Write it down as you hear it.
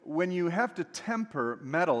when you have to temper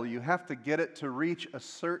metal, you have to get it to reach a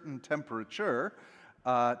certain temperature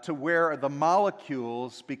to where the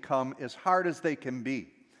molecules become as hard as they can be.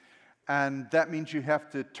 And that means you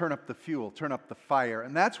have to turn up the fuel, turn up the fire.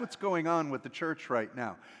 And that's what's going on with the church right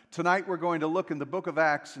now. Tonight we're going to look in the book of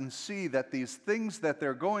Acts and see that these things that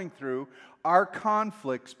they're going through are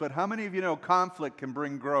conflicts. But how many of you know conflict can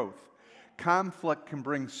bring growth? Conflict can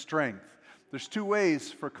bring strength. There's two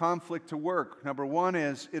ways for conflict to work. Number one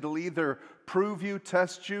is it'll either prove you,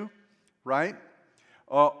 test you, right?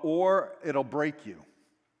 Or it'll break you.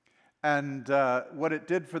 And what it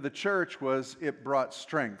did for the church was it brought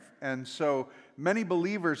strength. And so many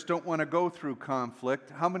believers don't want to go through conflict.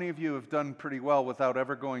 How many of you have done pretty well without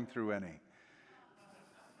ever going through any?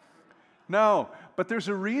 No, but there's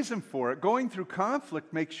a reason for it. Going through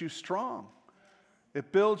conflict makes you strong.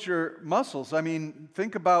 It builds your muscles. I mean,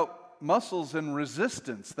 think about muscles and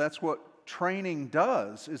resistance. That's what training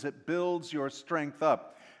does, is it builds your strength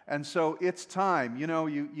up. And so it's time. You know,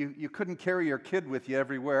 you couldn't carry your kid with you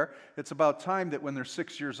everywhere. It's about time that when they're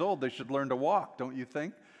 6 years old, they should learn to walk, don't you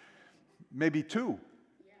think? Maybe 2.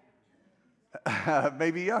 Yeah.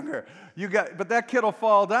 Maybe younger. But that kid will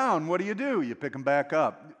fall down. What do? You pick them back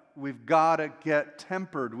up. We've got to get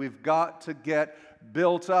tempered. We've got to get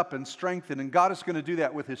built up and strengthened. And God is going to do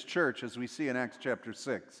that with His church, as we see in Acts chapter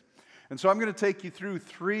 6. And so I'm going to take you through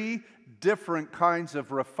 3 different kinds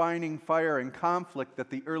of refining fire and conflict that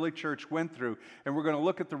the early church went through. And we're going to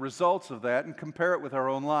look at the results of that and compare it with our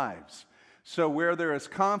own lives. So where there is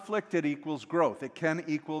conflict, it equals growth. It can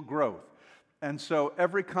equal growth. And so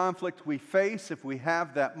every conflict we face, if we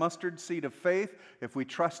have that mustard seed of faith, if we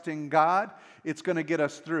trust in God, it's going to get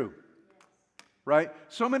us through. Right?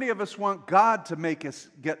 So many of us want God to make us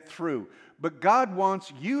get through. But God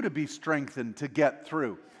wants you to be strengthened to get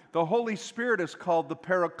through. The Holy Spirit is called the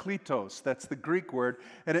Parakletos. That's the Greek word,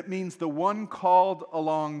 and it means the one called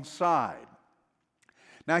alongside.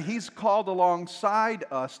 Now, He's called alongside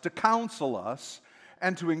us to counsel us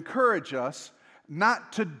and to encourage us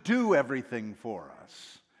not to do everything for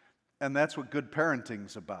us. And that's what good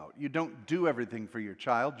parenting's about. You don't do everything for your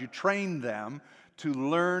child. You train them to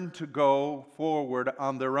learn to go forward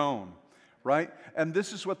on their own. Right? And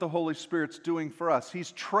this is what the Holy Spirit's doing for us.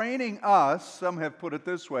 He's training us, some have put it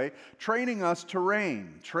this way, training us to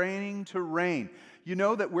reign. Training to reign. You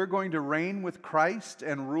know that we're going to reign with Christ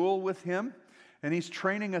and rule with Him? And He's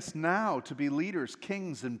training us now to be leaders,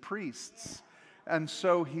 kings, and priests. And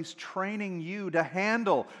so He's training you to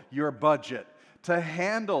handle your budget, to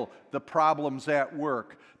handle the problems at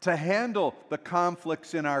work, to handle the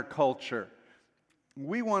conflicts in our culture.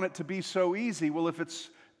 We want it to be so easy. Well, if it's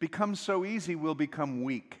becomes so easy, we'll become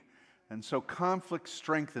weak. And so conflict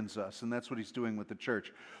strengthens us, and that's what He's doing with the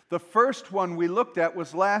church. The first one we looked at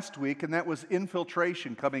was last week, and that was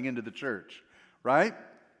infiltration coming into the church, right?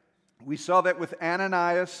 We saw that with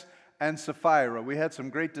Ananias and Sapphira. We had some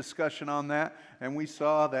great discussion on that, and we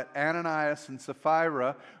saw that Ananias and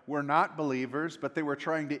Sapphira were not believers, but they were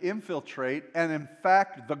trying to infiltrate, and in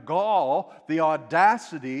fact, the gall, the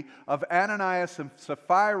audacity of Ananias and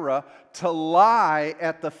Sapphira to lie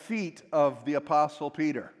at the feet of the Apostle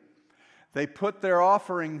Peter. They put their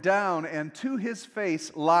offering down and to his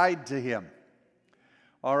face lied to him.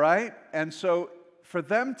 All right? And so for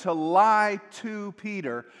them to lie to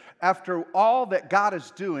Peter, after all that God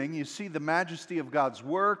is doing, you see the majesty of God's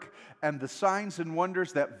work and the signs and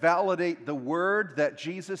wonders that validate the word that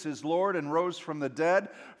Jesus is Lord and rose from the dead.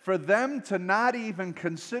 For them to not even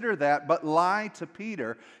consider that, but lie to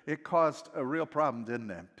Peter, it caused a real problem,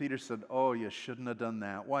 didn't it? Peter said, "Oh, you shouldn't have done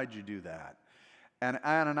that. Why'd you do that?" And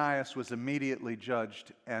Ananias was immediately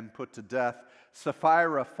judged and put to death.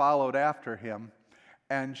 Sapphira followed after him,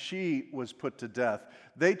 and she was put to death.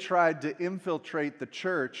 They tried to infiltrate the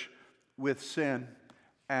church with sin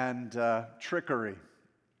and trickery.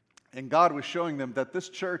 And God was showing them that this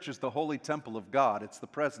church is the holy temple of God. It's the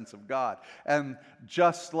presence of God. And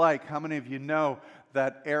just like, how many of you know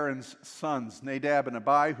that Aaron's sons, Nadab and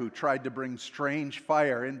Abihu, tried to bring strange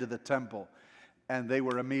fire into the temple, and they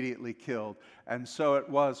were immediately killed. And so it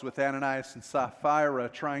was with Ananias and Sapphira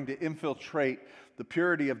trying to infiltrate the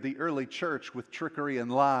purity of the early church with trickery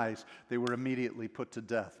and lies. They were immediately put to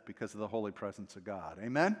death because of the holy presence of God.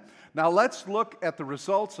 Amen? Now let's look at the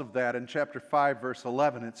results of that in chapter 5, verse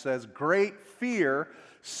 11. It says, "Great fear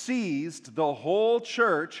seized the whole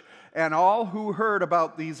church and all who heard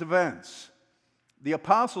about these events. The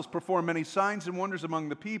apostles performed many signs and wonders among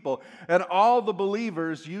the people, and all the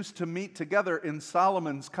believers used to meet together in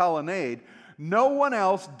Solomon's colonnade. No one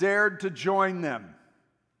else dared to join them.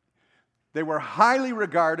 They were highly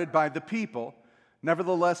regarded by the people,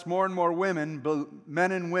 Nevertheless, more and more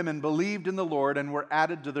men and women believed in the Lord and were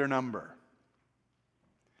added to their number.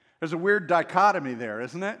 There's a weird dichotomy there,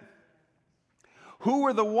 isn't it? Who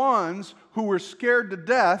were the ones who were scared to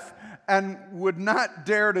death and would not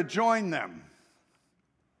dare to join them?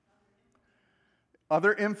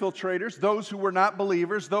 Other infiltrators, those who were not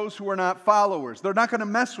believers, those who were not followers. They're not going to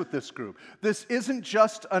mess with this group. This isn't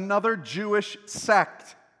just another Jewish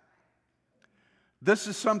sect. This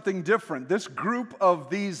is something different. This group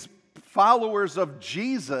of these followers of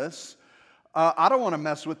Jesus, I don't want to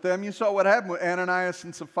mess with them. You saw what happened with Ananias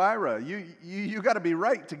and Sapphira. You got to be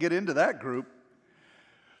right to get into that group.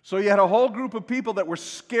 So you had a whole group of people that were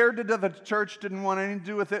scared to death. The church didn't want anything to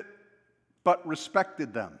do with it, but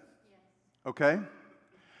respected them. Okay?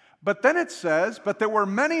 But then it says, but there were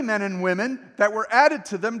many men and women that were added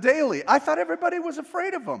to them daily. I thought everybody was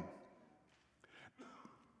afraid of them.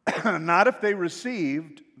 Not if they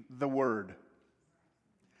received the word.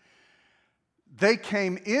 They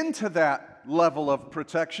came into that level of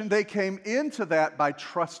protection. They came into that by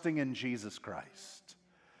trusting in Jesus Christ.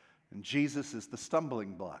 And Jesus is the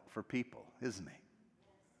stumbling block for people, isn't he?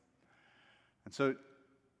 And so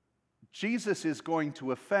Jesus is going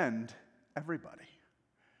to offend everybody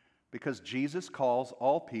because Jesus calls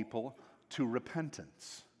all people to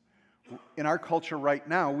repentance. In our culture right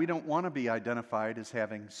now, we don't want to be identified as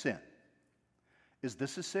having sin. Is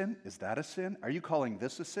this a sin? Is that a sin? Are you calling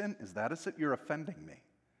this a sin? Is that a sin? You're offending me.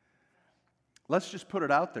 Let's just put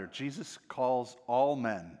it out there. Jesus calls all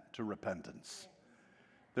men to repentance.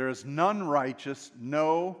 There is none righteous,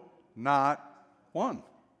 no, not one.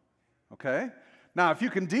 Okay? Now, if you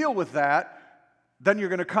can deal with that, then you're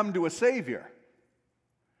going to come to a Savior.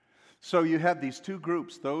 So you have these two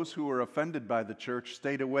groups. Those who were offended by the church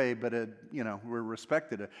stayed away, but were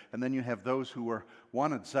respected. And then you have those who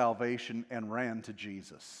wanted salvation and ran to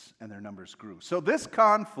Jesus, and their numbers grew. So this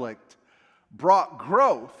conflict brought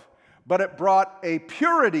growth, but it brought a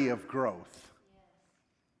purity of growth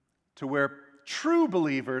to where true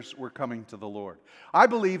believers were coming to the Lord. I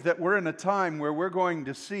believe that we're in a time where we're going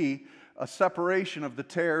to see a separation of the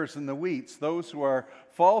tares and the wheats, those who are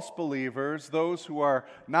false believers, those who are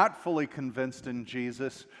not fully convinced in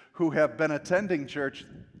Jesus, who have been attending church.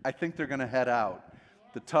 I think they're going to head out,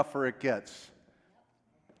 the tougher it gets.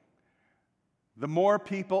 The more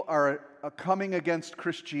people are coming against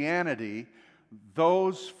Christianity,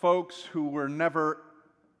 those folks who were never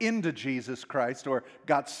into Jesus Christ or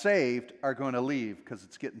got saved are going to leave because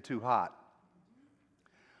it's getting too hot.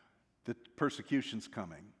 The persecution's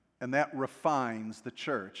coming. And that refines the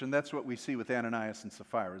church. And that's what we see with Ananias and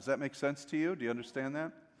Sapphira. Does that make sense to you? Do you understand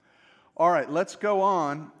that? All right, let's go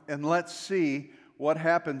on and let's see what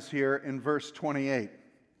happens here in verse 28.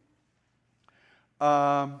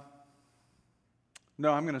 No, I'm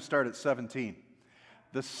going to start at 17.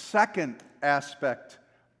 The second aspect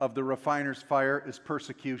of the refiner's fire is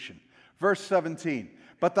persecution. Verse 17.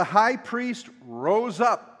 But the high priest rose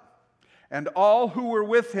up, and all who were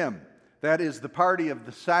with him, that is the party of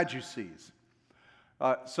the Sadducees.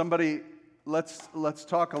 Let's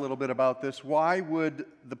talk a little bit about this. Why would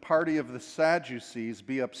the party of the Sadducees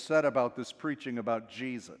be upset about this preaching about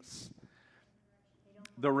Jesus?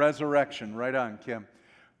 The resurrection. Right on, Kim.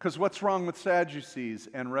 Because what's wrong with Sadducees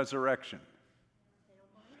and resurrection?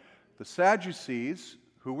 The Sadducees,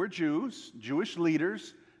 who were Jews, Jewish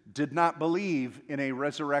leaders, did not believe in a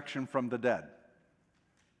resurrection from the dead.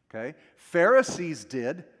 Okay? Pharisees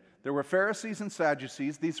did. There were Pharisees and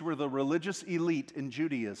Sadducees. These were the religious elite in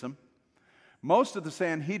Judaism. Most of the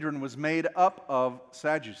Sanhedrin was made up of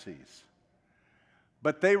Sadducees.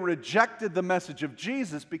 But they rejected the message of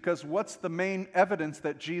Jesus because what's the main evidence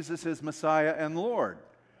that Jesus is Messiah and Lord?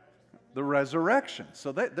 The resurrection.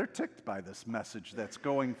 So they're ticked by this message that's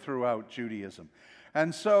going throughout Judaism.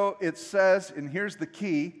 And so it says, and here's the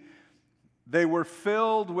key, they were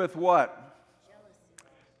filled with what?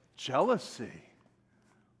 Jealousy.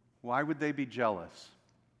 Why would they be jealous?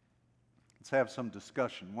 Let's have some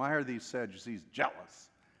discussion. Why are these Sadducees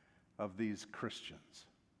jealous of these Christians?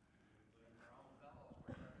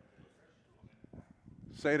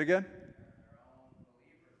 Say it again?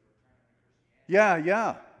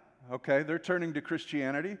 Yeah. Okay, they're turning to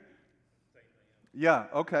Christianity. Yeah,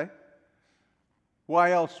 okay.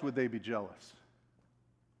 Why else would they be jealous?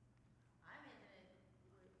 I imagine it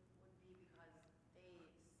would be because they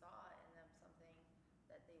saw in them something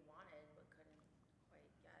that they wanted but couldn't quite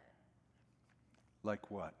get. Like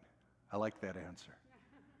what? I like that answer.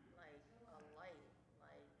 Like a light,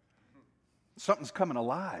 like Something's coming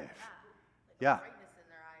alive. yeah, Yeah. like a brightness in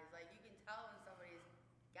their eyes. Like you can tell when somebody's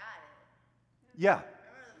got it. Yeah. I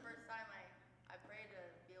remember the first time I prayed to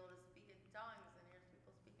be able to speak in tongues, and you're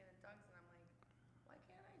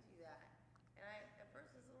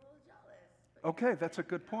Okay, that's a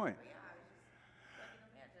good point. Yeah, I was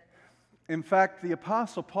just imagine. In fact, the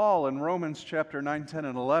Apostle Paul in Romans chapter 9, 10,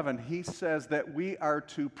 and 11, he says that we are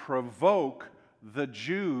to provoke the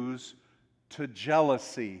Jews to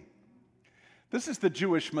jealousy. This is the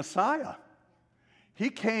Jewish Messiah. He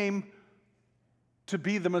came to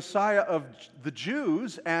be the Messiah of the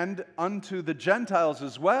Jews and unto the Gentiles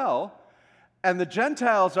as well. And the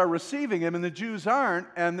Gentiles are receiving him and the Jews aren't,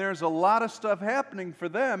 and there's a lot of stuff happening for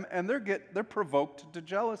them, and they're provoked to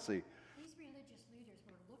jealousy. These religious leaders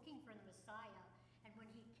were looking for the Messiah, and when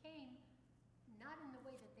he came, not in the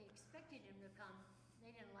way that they expected him to come,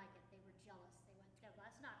 they didn't like it. They were jealous. They went, "No,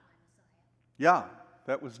 that's not my Messiah." Yeah,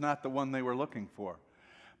 that was not the one they were looking for.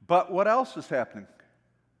 But what else is happening? I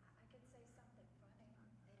could say something funny.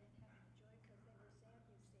 They didn't have any joy because they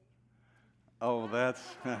were sad, you see. Oh,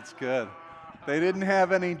 that's good. They didn't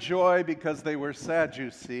have any joy because they were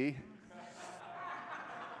Sadducee.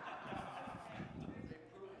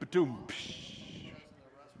 Ba-doom, psh.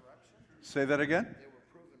 Say that again?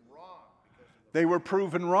 They were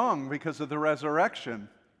proven wrong because of the resurrection.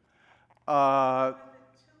 Was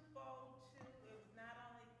it twofold too? It was not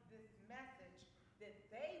only this message that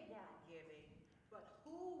they weren't giving, but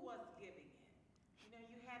who was giving it. You know,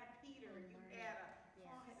 you had a Peter, you had a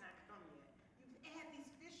Paul had not come yet. You had these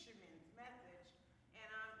fishermen's message, and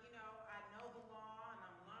I know the law and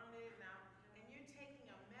I'm learning it now, and you're taking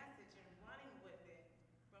a message and running with it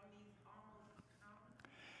from these almost commoners.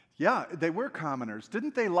 Yeah, they were commoners.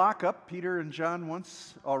 Didn't they lock up Peter and John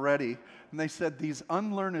once already? And they said, these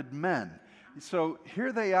unlearned men. So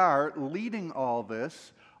here they are leading all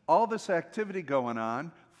this activity going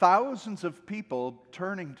on, thousands of people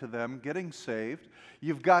turning to them, getting saved.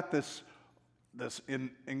 You've got this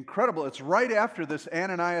incredible, it's right after this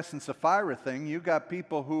Ananias and Sapphira thing. You've got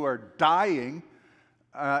people who are dying.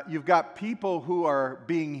 You've got people who are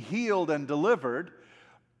being healed and delivered.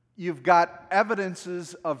 You've got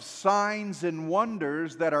evidences of signs and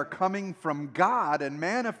wonders that are coming from God and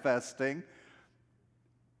manifesting.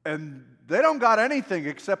 And they don't got anything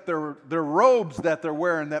except their robes that they're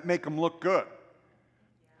wearing that make them look good.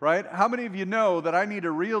 Right? How many of you know that I need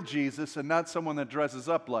a real Jesus and not someone that dresses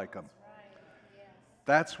up like him?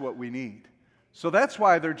 That's what we need. So that's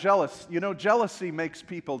why they're jealous. You know, jealousy makes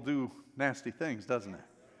people do nasty things, doesn't it?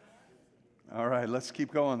 All right, let's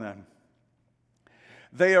keep going then.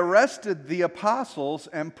 They arrested the apostles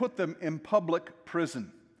and put them in public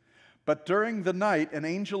prison. But during the night, an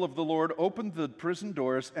angel of the Lord opened the prison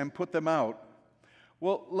doors and put them out.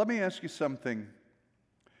 Well, let me ask you something.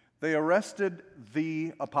 They arrested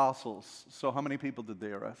the apostles. So how many people did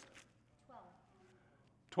they arrest?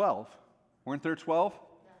 12. Weren't there 12?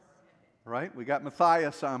 Yes. Right? We got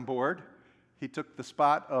Matthias on board. He took the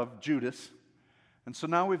spot of Judas. And so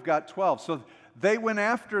now we've got 12. So they went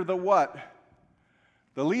after the what?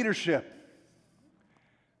 The leadership.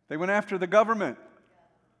 They went after the government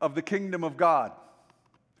of the kingdom of God.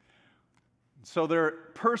 So they're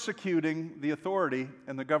persecuting the authority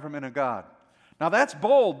and the government of God. Now that's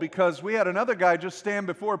bold because we had another guy just stand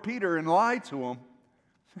before Peter and lie to him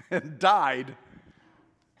and died.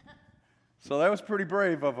 So that was pretty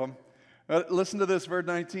brave of him. Listen to this, verse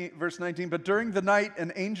 19. But during the night,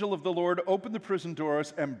 an angel of the Lord opened the prison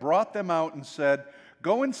doors and brought them out and said,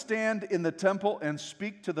 "Go and stand in the temple and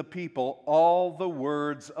speak to the people all the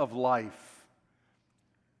words of life."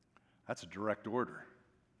 That's a direct order.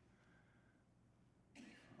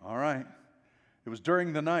 All right. It was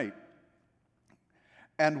during the night.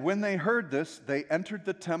 And when they heard this, they entered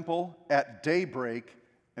the temple at daybreak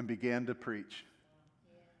and began to preach.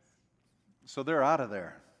 So they're out of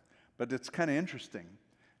there. But it's kind of interesting,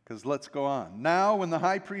 because let's go on. Now, when the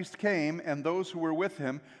high priest came and those who were with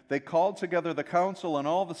him, they called together the council and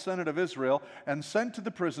all the senate of Israel and sent to the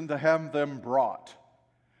prison to have them brought.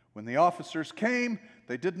 When the officers came,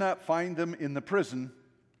 they did not find them in the prison,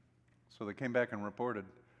 so they came back and reported,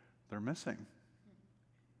 they're missing.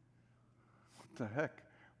 What the heck?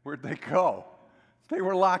 Where'd they go? They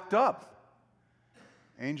were locked up.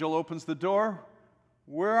 Angel opens the door.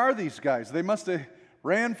 Where are these guys? They must have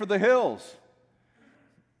ran for the hills.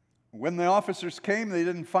 When the officers came, they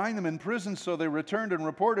didn't find them in prison, so they returned and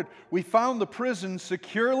reported, "We found the prison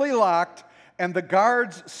securely locked and the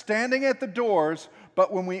guards standing at the doors,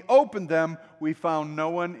 but when we opened them, we found no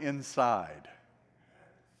one inside."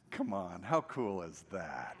 Come on, how cool is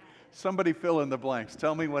that? Somebody fill in the blanks.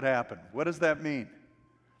 Tell me what happened. What does that mean?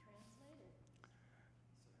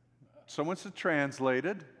 Someone said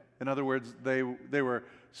translated. In other words, they were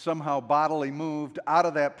somehow bodily moved out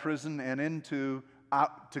of that prison and to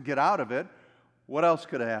get out of it. What else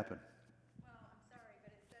could have happened? Well, I'm sorry,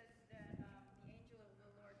 but it says that the angel of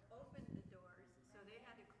the Lord opened the doors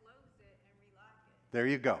There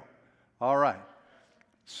you go. All right.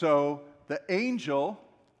 So the angel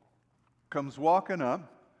comes walking up,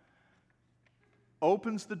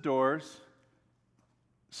 opens the doors,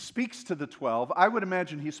 speaks to the 12. I would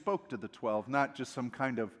imagine he spoke to the 12, not just some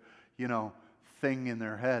kind of, thing in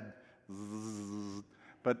their head.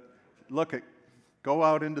 But look, go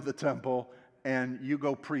out into the temple and you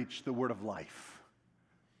go preach the word of life.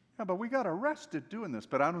 Yeah, but we got arrested doing this.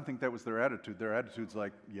 But I don't think that was their attitude. Their attitude's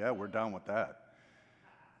like, yeah, we're down with that.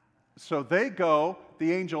 So they go,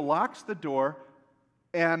 the angel locks the door,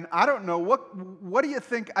 and I don't know, what do you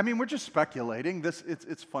think? I mean, we're just speculating.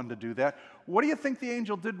 It's fun to do that. What do you think the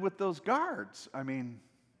angel did with those guards? I mean,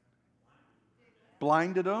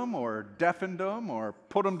 blinded them or deafened them or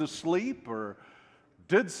put them to sleep or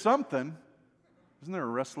did something. Isn't there a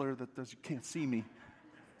wrestler that does, you can't see me?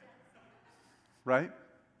 Right?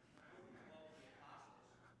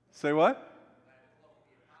 Say what?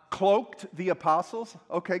 Cloaked the apostles?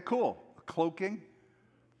 Okay, cool. Cloaking.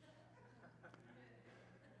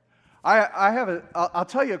 I'll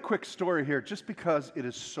tell you a quick story here just because it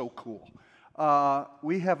is so cool.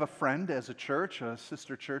 We have a friend as a church, a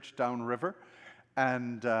sister church downriver,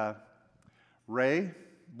 and Ray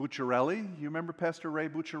Bucciarelli. You remember Pastor Ray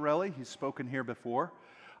Bucciarelli? He's spoken here before.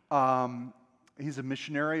 He's a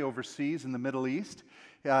missionary overseas in the Middle East.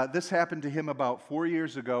 This happened to him about 4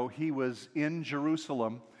 years ago. He was in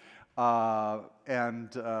Jerusalem and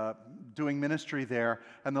doing ministry there.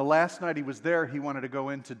 And the last night he was there, he wanted to go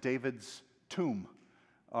into David's tomb.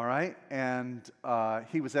 All right? And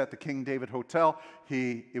he was at the King David Hotel.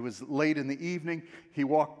 It was late in the evening. He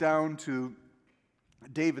walked down to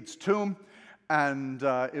David's tomb, and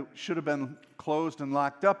it should have been closed and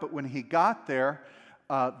locked up. But when he got there,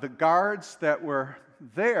 the guards that were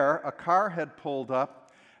there, a car had pulled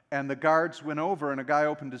up, and the guards went over, and a guy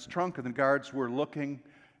opened his trunk, and the guards were looking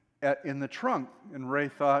in the trunk. And Ray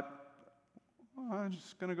thought, I'm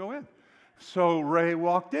just going to go in. So Ray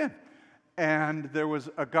walked in, and there was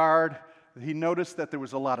a guard. He noticed that there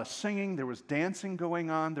was a lot of singing, there was dancing going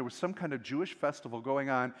on, there was some kind of Jewish festival going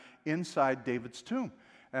on inside David's tomb.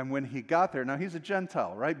 And when he got there, now he's a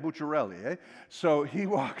Gentile, right? Bucciarelli, eh? So he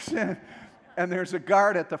walks in, and there's a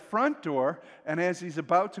guard at the front door, and as he's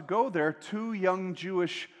about to go there, two young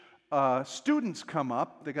Jewish students come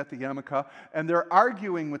up. They got the yarmulke, and they're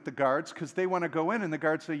arguing with the guards because they want to go in, and the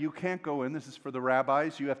guards say, you can't go in, this is for the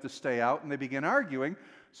rabbis, you have to stay out, and they begin arguing.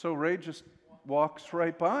 So Ray just walks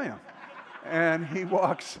right by him, and he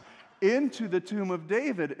walks into the tomb of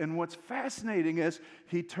David, and what's fascinating is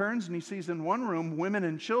he turns and he sees in one room women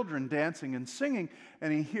and children dancing and singing,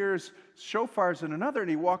 and he hears shofars in another, and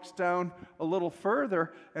he walks down a little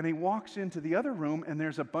further, and he walks into the other room, and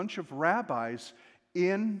there's a bunch of rabbis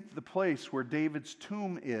in the place where David's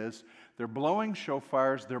tomb is. They're blowing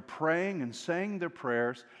shofars, they're praying and saying their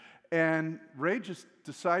prayers, and Ray just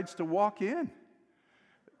decides to walk in.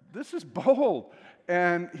 This is bold.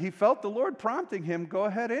 And he felt the Lord prompting him, go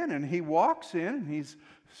ahead in. And he walks in, and he's,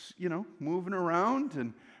 moving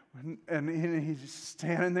around, and he's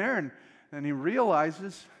standing there, and he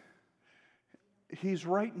realizes he's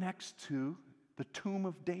right next to the tomb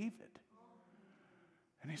of David.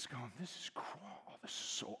 And he's going, this is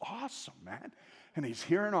so awesome, man. And he's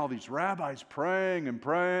hearing all these rabbis praying and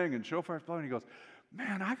shofars blowing. And he goes,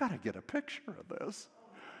 man, I got to get a picture of this.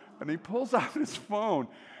 And he pulls out his phone.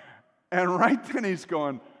 And right then he's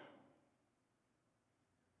going,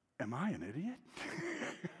 am I an idiot?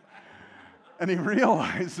 And he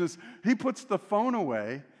realizes, he puts the phone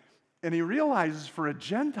away, and he realizes for a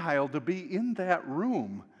Gentile to be in that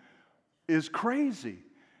room is crazy.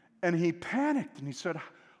 And he panicked, and he said,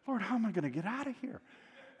 Lord, how am I going to get out of here?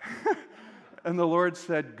 And the Lord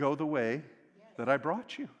said, go the way that I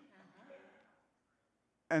brought you.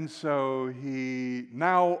 And so he,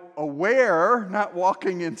 now aware, not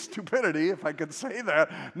walking in stupidity, if I could say that,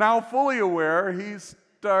 now fully aware, he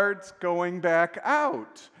starts going back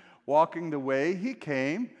out, walking the way he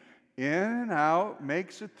came, in and out,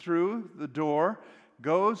 makes it through the door,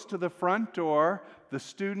 goes to the front door. The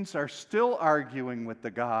students are still arguing with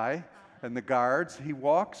the guy and the guards. He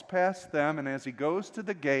walks past them, and as he goes to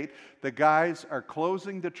the gate, the guys are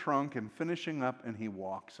closing the trunk and finishing up, and he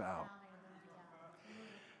walks out.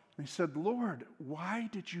 He said, Lord, why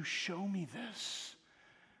did you show me this?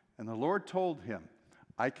 And the Lord told him,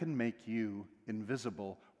 I can make you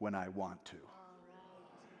invisible when I want to.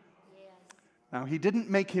 Yes. Now, he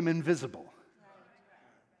didn't make him invisible,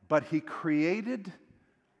 but he created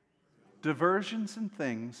diversions and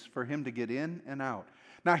things for him to get in and out.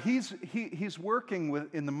 Now, he's working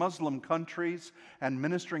in the Muslim countries and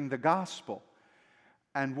ministering the gospel.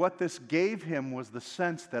 And what this gave him was the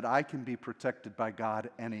sense that I can be protected by God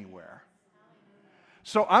anywhere.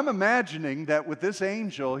 So I'm imagining that with this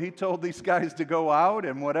angel, he told these guys to go out,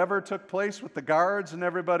 and whatever took place with the guards and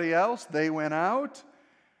everybody else, they went out.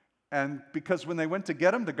 And because when they went to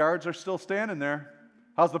get him, the guards are still standing there.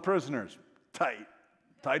 How's the prisoners? Tight.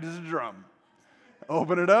 Tight as a drum.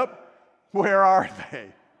 Open it up. Where are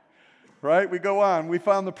they? Right? We go on. We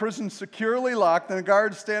found the prison securely locked and the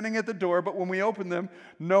guards standing at the door, but when we opened them,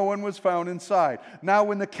 no one was found inside. Now,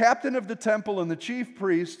 when the captain of the temple and the chief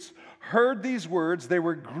priests heard these words, they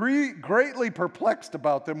were greatly perplexed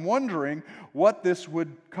about them, wondering what this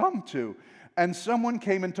would come to. And someone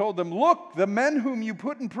came and told them, "Look, the men whom you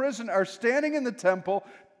put in prison are standing in the temple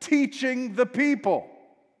teaching the people."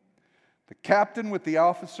 The captain with the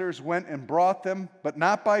officers went and brought them, but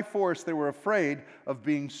not by force. They were afraid of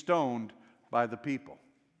being stoned by the people.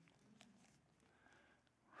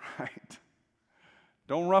 Right?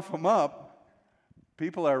 Don't rough them up.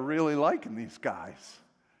 People are really liking these guys.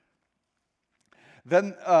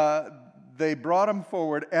 Then they brought them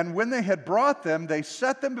forward, and when they had brought them, they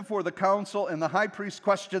set them before the council, and the high priest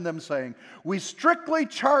questioned them, saying, "We strictly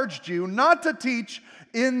charged you not to teach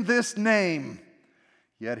in this name.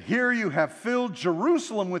 Yet here you have filled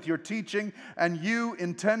Jerusalem with your teaching, and you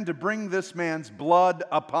intend to bring this man's blood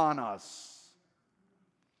upon us."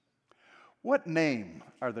 What name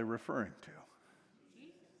are they referring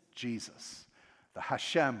to? Jesus, the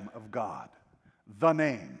Hashem of God, the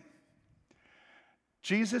name.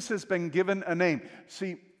 Jesus has been given a name.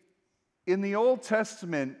 See, in the Old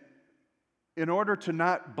Testament, in order to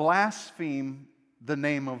not blaspheme the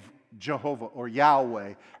name of Jehovah or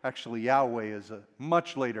Yahweh, actually Yahweh is a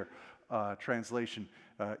much later translation.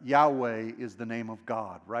 Yahweh is the name of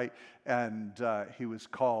God, right? And he was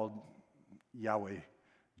called Yahweh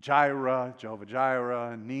Jireh, Jehovah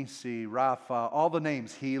Jireh, Nisi, Rapha, all the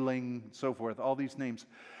names, healing, so forth, all these names.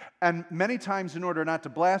 And many times, in order not to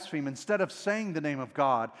blaspheme, instead of saying the name of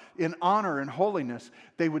God in honor and holiness,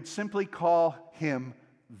 they would simply call him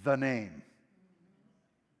the name.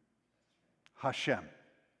 Hashem,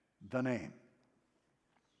 the name.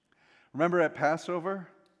 Remember at Passover?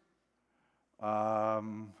 Oh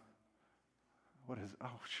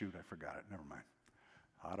shoot, I forgot it. Never mind.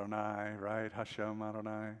 Adonai, right? Hashem,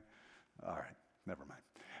 Adonai. All right, never mind.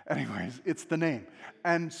 Anyways, it's the name.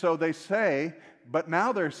 And so they say, but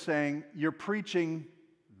now they're saying, you're preaching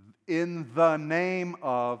in the name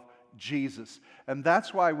of Jesus. And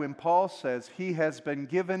that's why when Paul says he has been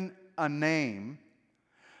given a name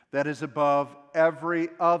that is above every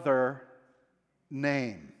other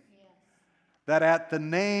name, that at the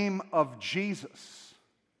name of Jesus,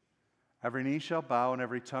 every knee shall bow and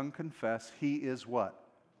every tongue confess he is what?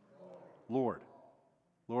 Lord.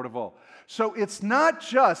 Lord of all. So it's not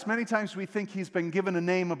just, many times we think he's been given a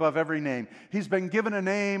name above every name. He's been given a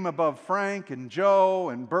name above Frank and Joe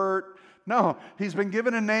and Bert. No, he's been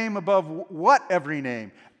given a name above what every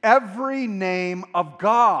name? Every name of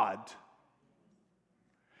God.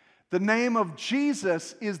 The name of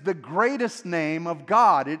Jesus is the greatest name of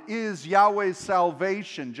God. It is Yahweh's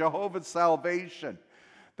salvation, Jehovah's salvation.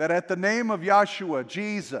 That at the name of Yahshua,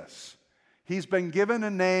 Jesus, he's been given a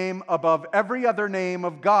name above every other name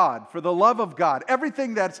of God, for the love of God.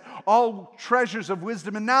 Everything that's all treasures of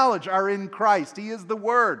wisdom and knowledge are in Christ. He is the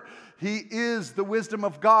Word. He is the wisdom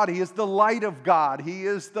of God. He is the light of God. He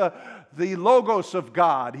is the logos of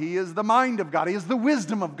God. He is the mind of God. He is the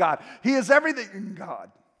wisdom of God. He is everything in God.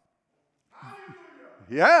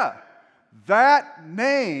 Yeah, that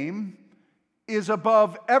name is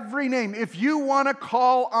above every name. If you want to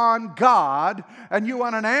call on God and you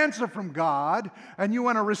want an answer from God and you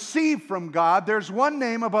want to receive from God, there's one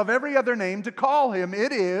name above every other name to call him.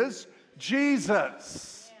 It is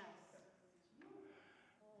Jesus.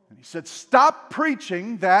 And he said, stop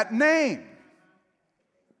preaching that name.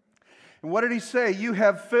 And what did he say? You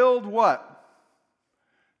have filled what?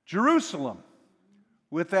 Jerusalem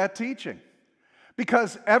with that teaching.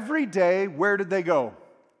 Because every day, where did they go?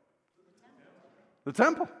 The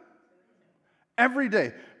temple. Every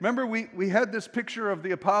day. Remember, we had this picture of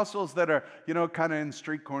the apostles that are, kind of in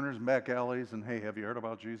street corners and back alleys, and hey, have you heard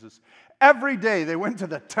about Jesus? Every day they went to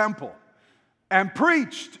the temple and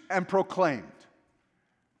preached and proclaimed.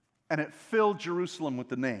 And it filled Jerusalem with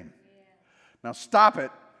the name. Yeah. Now stop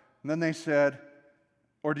it. And then they said,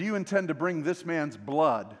 or do you intend to bring this man's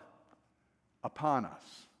blood upon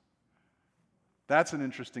us? That's an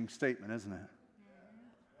interesting statement, isn't it?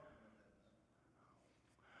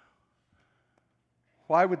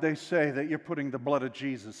 Why would they say that you're putting the blood of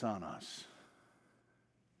Jesus on us?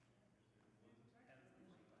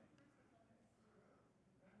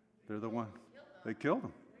 They're the one. They killed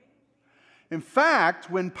him. In fact,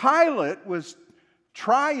 when Pilate was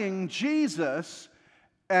trying Jesus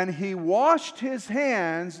and he washed his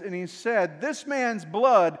hands and he said, "This man's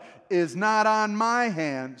blood is not on my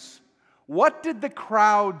hands," what did the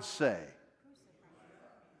crowd say?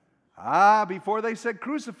 Before they said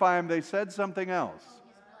crucify him, they said something else.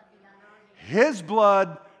 His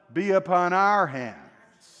blood be upon our hands.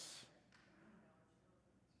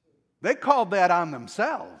 They called that on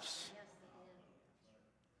themselves.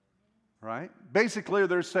 Right? Basically,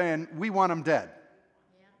 they're saying, we want him dead.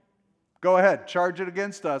 Go ahead, charge it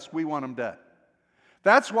against us. We want him dead.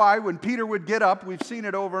 That's why when Peter would get up, we've seen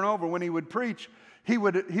it over and over, when he would preach, he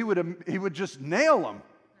would just nail them.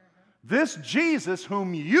 This Jesus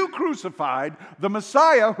whom you crucified, the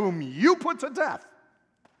Messiah whom you put to death.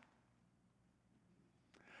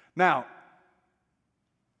 Now,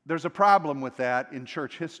 there's a problem with that in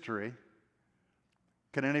church history.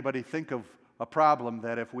 Can anybody think of a problem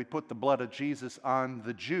that if we put the blood of Jesus on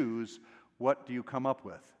the Jews, what do you come up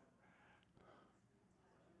with?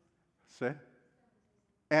 Say?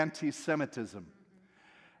 Anti-Semitism.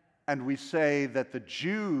 And we say that the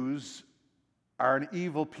Jews are an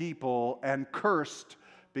evil people and cursed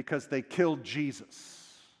because they killed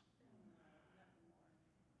Jesus.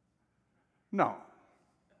 No.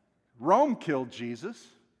 Rome killed Jesus.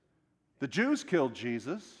 The Jews killed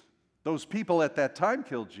Jesus. Those people at that time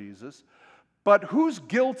killed Jesus. But who's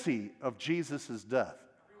guilty of Jesus' death?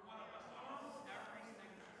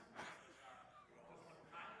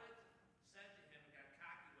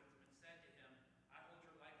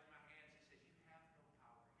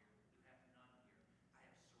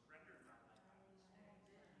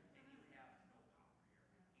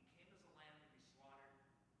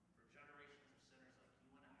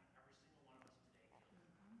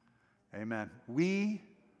 Amen. We,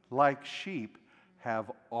 like sheep,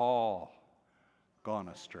 have all gone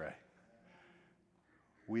astray.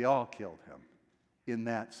 We all killed him in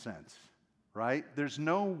that sense, right? There's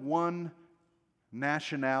no one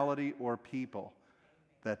nationality or people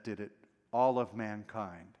that did it, all of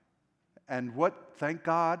mankind. And thank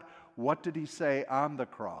God, what did he say on the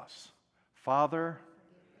cross? Father,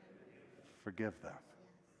 forgive them.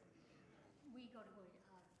 We go to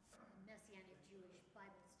a Messianic Jewish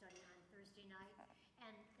Bible study on Thursday night,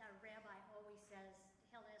 and our rabbi always says,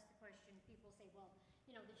 he'll ask the question, people say, well,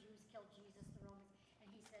 you know, the Jews killed Jesus, the Romans, and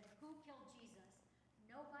he said, who killed Jesus?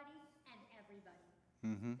 Nobody and everybody.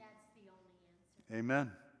 That's the only answer.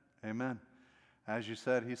 Amen. Amen. As you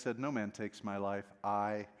said, he said, no man takes my life,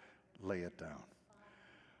 I lay it down.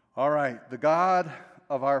 All right, the God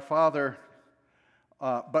of our Father,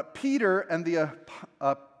 but Peter and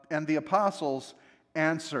the apostles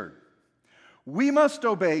answered, we must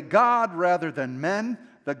obey God rather than men.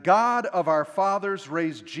 The God of our fathers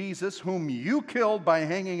raised Jesus, whom you killed by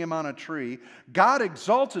hanging him on a tree. God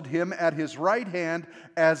exalted him at his right hand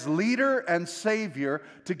as leader and savior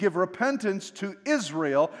to give repentance to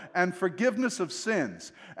Israel and forgiveness of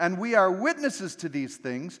sins. And we are witnesses to these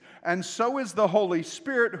things, and so is the Holy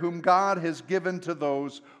Spirit, whom God has given to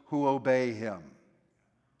those who obey him.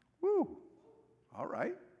 Woo! All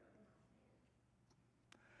right.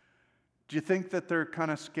 Do you think that they're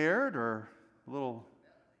kind of scared or a little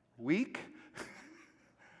weak?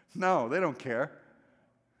 No, they don't care.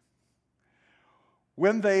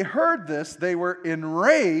 When they heard this, they were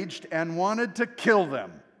enraged and wanted to kill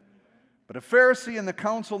them. But a Pharisee in the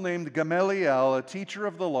council named Gamaliel, a teacher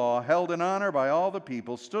of the law, held in honor by all the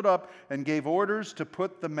people, stood up and gave orders to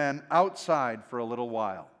put the men outside for a little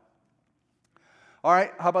while. All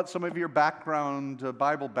right, how about some of your background,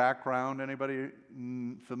 Bible background? Anybody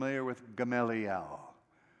familiar with Gamaliel?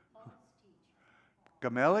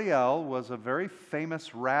 Gamaliel was a very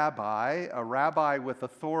famous rabbi, a rabbi with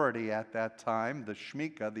authority at that time, the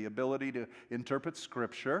Shemitah, the ability to interpret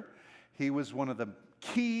Scripture. He was one of the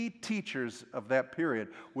key teachers of that period,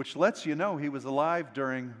 which lets you know he was alive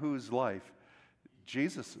during whose life?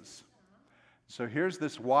 Jesus's. So here's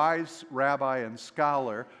this wise rabbi and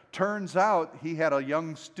scholar. Turns out he had a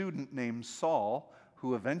young student named Saul,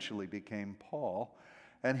 who eventually became Paul.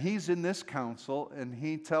 And he's in this council, and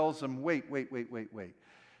he tells them, wait.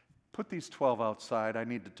 Put these 12 outside. I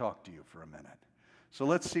need to talk to you for a minute. So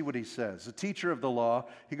let's see what he says. The teacher of the law,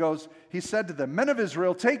 he said to them, men of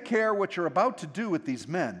Israel, take care what you're about to do with these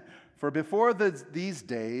men. For before these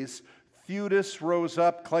days, Theudas rose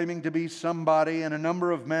up, claiming to be somebody, and a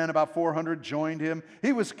number of men, about 400, joined him.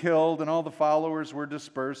 He was killed, and all the followers were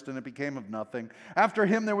dispersed, and it became of nothing. After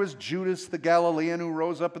him there was Judas the Galilean, who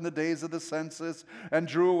rose up in the days of the census and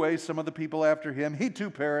drew away some of the people after him. He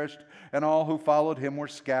too perished, and all who followed him were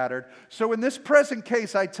scattered. So in this present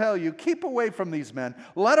case, I tell you, keep away from these men.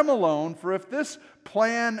 Let them alone, for if this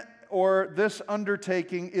plan or this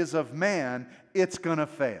undertaking is of man, it's going to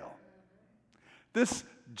fail. This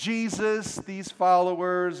Jesus, these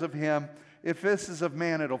followers of him, if this is of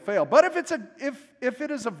man, it'll fail. But if it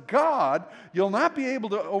is of God, you'll not be able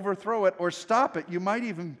to overthrow it or stop it. You might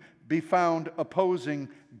even be found opposing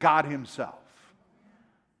God himself.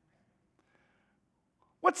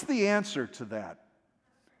 What's the answer to that?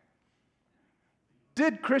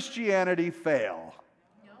 Did Christianity fail?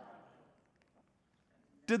 No.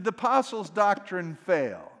 Did the apostles' doctrine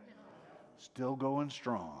fail? Still going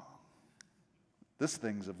strong. This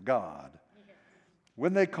thing's of God.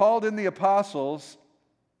 When they called in the apostles,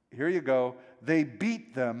 here you go, they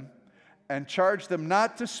beat them and charged them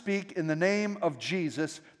not to speak in the name of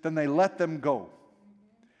Jesus. Then they let them go.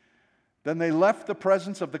 Then they left the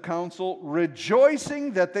presence of the council,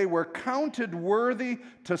 rejoicing that they were counted worthy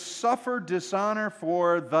to suffer dishonor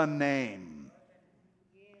for the name.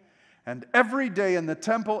 And every day in the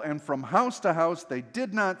temple and from house to house, they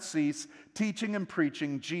did not cease teaching and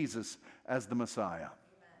preaching Jesus as the Messiah.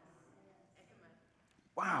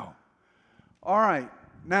 Wow. All right,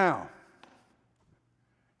 now,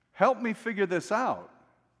 help me figure this out.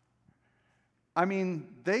 I mean,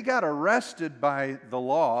 they got arrested by the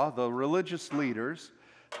law, the religious leaders.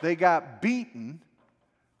 They got beaten.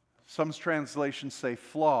 Some translations say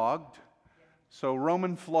flogged. So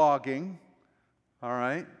Roman flogging. All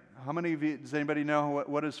right. How many of you, does anybody know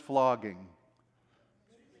what is flogging?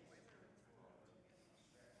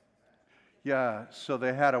 Yeah, so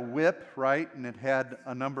they had a whip, right? And it had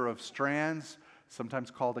a number of strands, sometimes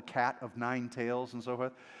called a cat of nine tails and so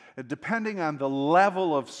forth. Depending on the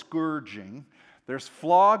level of scourging, there's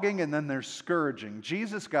flogging and then there's scourging.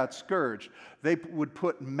 Jesus got scourged. They would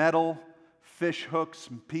put metal fish hooks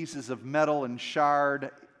and pieces of metal and shard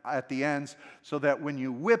at the ends so that when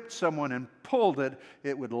you whipped someone and pulled it,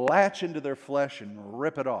 it would latch into their flesh and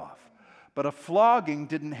rip it off. But a flogging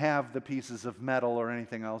didn't have the pieces of metal or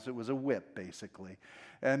anything else. It was a whip, basically.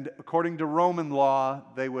 And according to Roman law,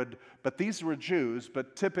 but these were Jews,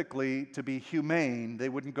 but typically, to be humane, they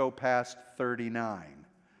wouldn't go past 39.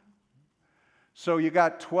 So you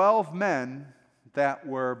got 12 men that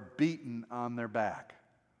were beaten on their back.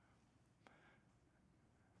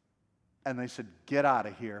 And they said, "Get out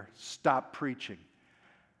of here. Stop preaching."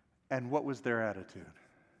 And what was their attitude?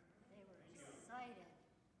 They were excited.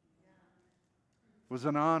 It was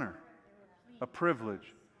an honor, a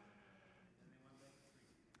privilege.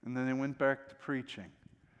 And then they went back to preaching.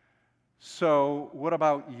 So, what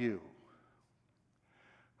about you?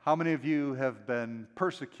 How many of you have been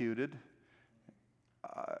persecuted?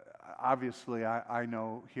 Obviously, I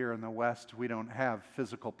know here in the West we don't have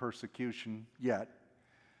physical persecution yet.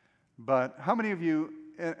 But how many of you,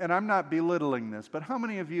 and I'm not belittling this, but how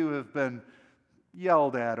many of you have been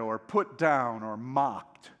yelled at or put down or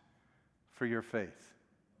mocked for your faith?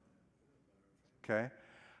 Okay?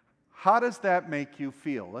 How does that make you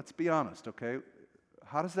feel? Let's be honest, okay?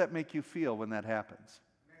 How does that make you feel when that happens?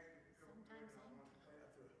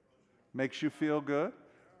 Makes you feel good?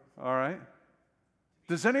 All right.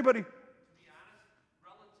 Does anybody? To be honest,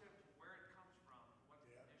 relative to where it comes from, what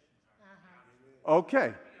the conditions are. Okay.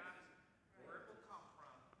 To be honest, where it will come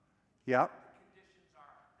from, Yeah. what the conditions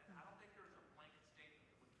are. And I don't think there's a blanket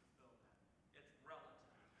statement that would fulfill that. It's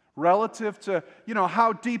relative. Relative to,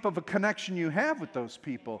 how deep of a connection you have with those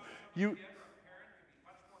people. If you're a parent, it could be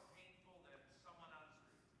much more painful than someone on the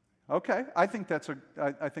street. Okay, I think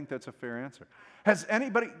that's a fair answer. Has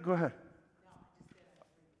anybody? Go ahead.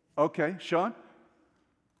 Okay, Sean.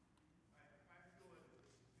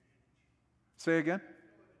 Say again.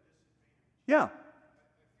 Yeah.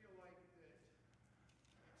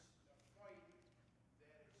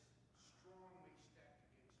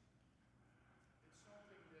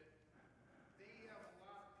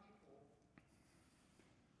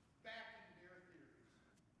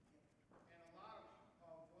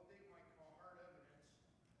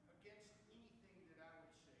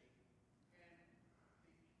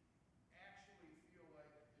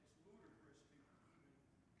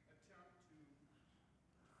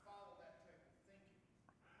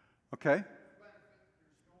 Okay.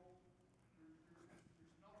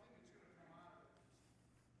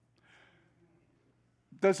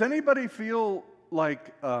 Does anybody feel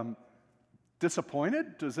like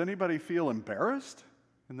disappointed? Does anybody feel embarrassed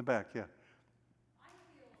In the back, yeah. I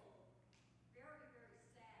feel very, very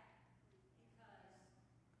sad because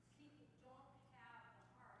people don't have the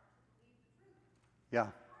heart to believe the truth. Yeah,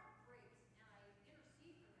 My heart breaks, and I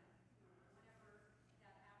intercede for them whenever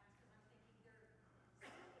that happens because I'm thinking they're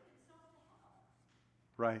sending themselves to hell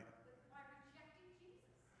right. by rejecting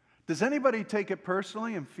Jesus. Does anybody take it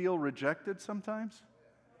personally and feel rejected sometimes?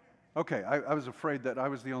 Okay, I was afraid that I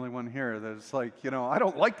was the only one here that it's like, I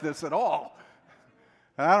don't like this at all.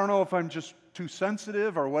 And I don't know if I'm just too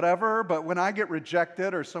sensitive or whatever, but when I get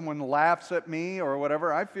rejected or someone laughs at me or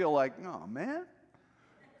whatever, I feel like, oh, man.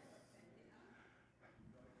 At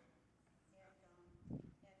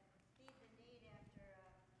Feed the Need, after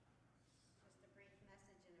just a brief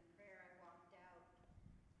message and a prayer, I walked out,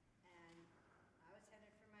 and I was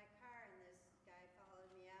headed for my car, and this guy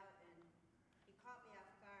followed me out, and he caught me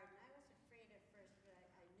off guard, and I was afraid at first, but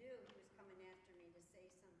I knew he was coming after me to say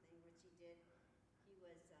something, which he did. He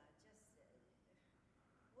was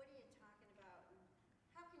what are you talking about? And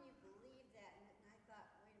how can you believe that? And I thought,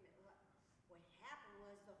 wait a minute, what happened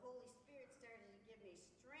was the Holy Spirit started to give me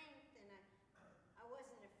strength, and I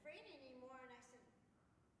wasn't afraid anymore. And I said,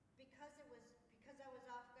 because I was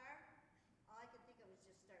off guard, all I could think of was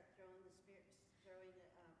just start throwing the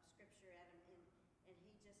scripture at him, and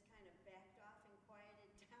he just kind of backed off and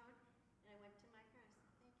quieted down. And I went to my car and I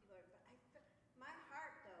said, thank you, Lord. But my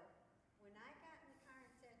heart, though, when I got in the car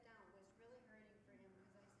and sat down, was really hurting for him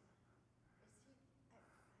because I said,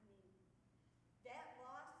 that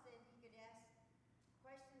loss that he could ask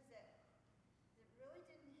questions that really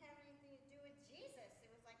didn't have anything to do with Jesus.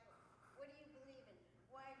 It was like, what do you believe in?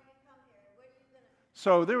 Why do you come here? What are you going to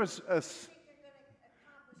So there was a, think you're going to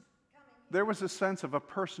accomplish coming here? there was a sense of a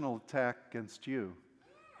personal attack against you.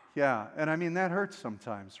 Yeah, and I mean, that hurts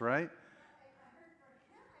sometimes, right? I hurt for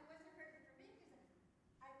him. I wasn't hurting for me because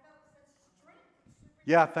I felt such strength.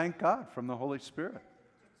 Yeah, thank God, from the Holy Spirit.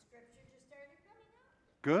 The scripture just started coming out.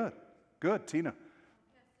 Good, good, Tina.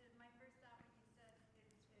 Pastor, my first thought when you said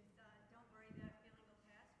is don't worry, that feeling will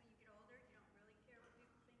pass. When you get older, you don't really care what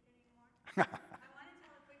people think anymore. I want to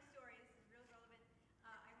tell a quick story. This is real relevant.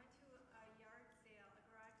 I went to a yard sale, a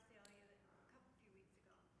garage sale, a few weeks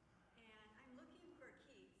ago, and I'm looking for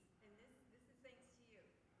keys. And this is thanks to you,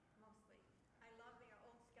 mostly. I love their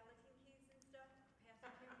old skeleton keys and stuff. Pastor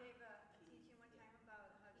Kim gave a teaching one time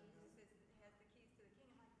about how Jesus has the keys to the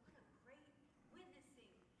kingdom. I'm like, what a great witnessing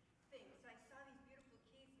thing. So I saw these beautiful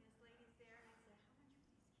keys, and this lady's there, and I said, how much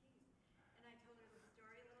are these keys? And I told her the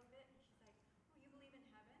story a little bit, and she's like, oh, you believe in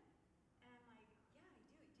heaven? And I'm like, yeah, I do.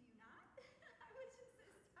 Do you not? I was just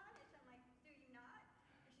astonished. I'm like, do you not?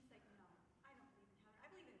 And she's like, no, I don't believe in heaven. I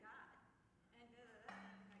believe in God. And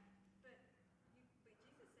I'm like, but Jesus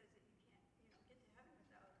says that you can't, get to heaven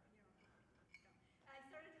without, And I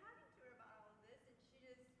started talking to her about all of this, and she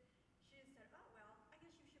just said, oh, well, I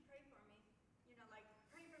guess you should pray for me. Like,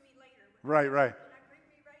 pray for me later. Right, right. Can I pray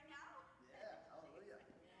for you right now? Yeah, hallelujah.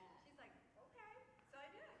 She's like, okay. So I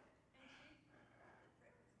did. And the prayer was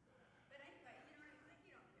cool. But anyway, it's like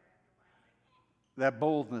you don't care after a while. It's like, That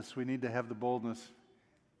boldness, we need to have the boldness.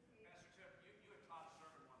 Pastor Tim, you had taught a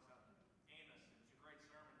sermon once on Amos, and it's a great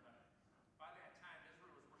sermon, but by that time,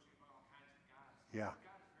 Israel was worshiping all kinds of gods. Yeah.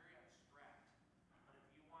 God is very abstract, but if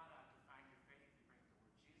you want to define your faith, you bring the word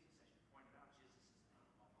Jesus. As you pointed out, Jesus is the name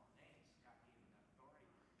above all names. God gave him that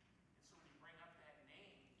authority. And so when you bring up that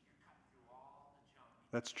name, you're cutting through all the junk.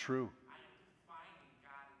 That's true. I am defining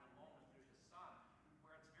God in the moment through his son,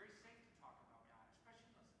 where it's very safe to talk about God,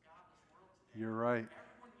 especially in this godless world today. You're right.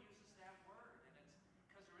 Everyone uses that word, and it's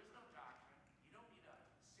because there is no doctrine. You don't need a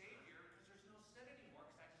savior because there's no sin anymore.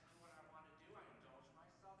 Because I just do what I want to do. I indulge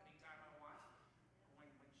myself anytime I want.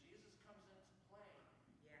 When Jesus comes into play,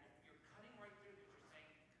 you're cutting right through because you're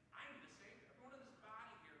saying, I need a savior. Everyone in this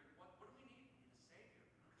body here, what do we need? We need a savior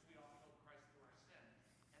because we all know Christ through our sin,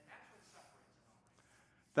 and that's what separates it all.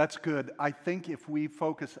 That's good. I think if we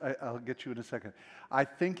focus, I'll get you in a second. I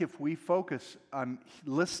think if we focus on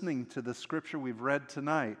listening to the scripture we've read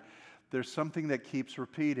tonight, there's something that keeps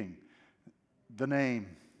repeating. The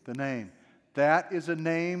name, the name. That is a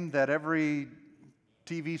name that every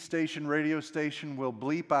TV station, radio station will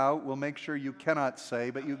bleep out, will make sure you cannot say,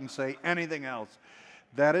 but you can say anything else.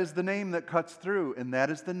 That is the name that cuts through, and that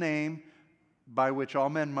is the name by which all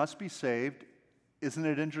men must be saved. Isn't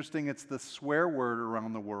it interesting? It's the swear word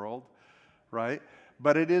around the world, right?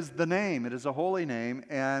 But it is the name. It is a holy name.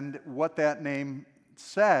 And what that name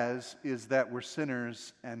says is that we're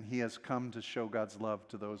sinners and he has come to show God's love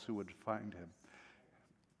to those who would find him.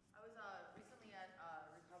 I was recently at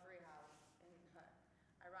a recovery house, and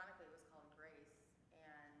ironically it was called Grace,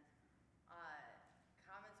 and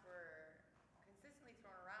comments were consistently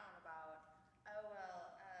thrown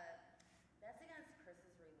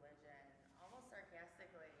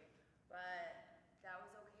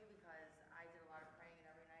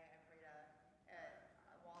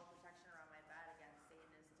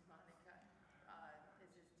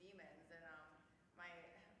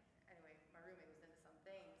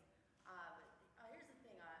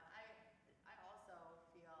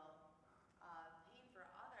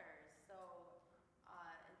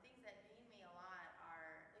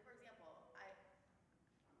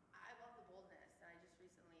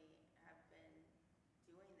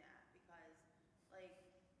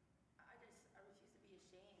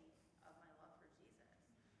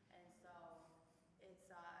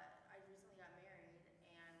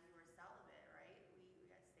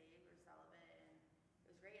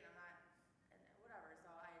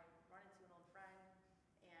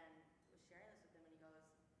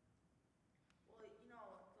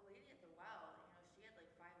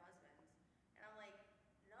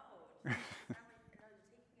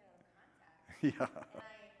Yeah. And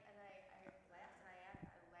I laughed,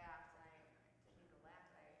 and I laughed, and I didn't mean to laugh,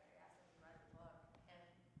 and I asked him to read the book, and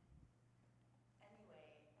anyway,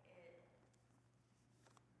 this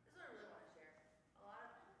is what I really want to share.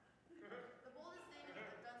 The boldest thing that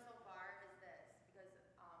I've done so far is this, because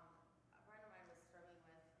a friend of mine was struggling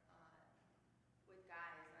with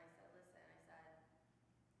guys, and I said, listen,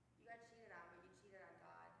 you got cheated on, but you cheated on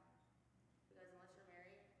God, because unless you're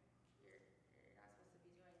married, you're not supposed to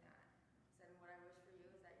be doing that. I said, and what I wish for you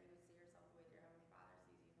is that you would see yourself the way that your Heavenly Father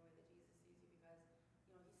sees you, the way that Jesus sees you, because,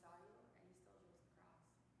 He saw you, and He still chose the cross.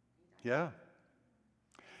 And He died. Yeah. And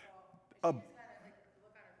she just kind of, like, the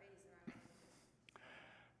look on her face, and I was like,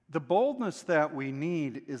 The boldness that we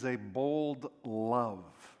need is a bold love.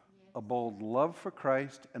 A bold love for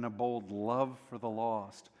Christ and a bold love for the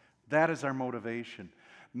lost. That is our motivation.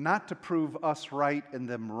 Not to prove us right and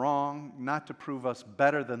them wrong, not to prove us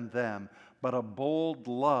better than them, but a bold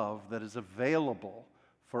love that is available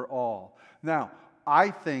for all. Now, I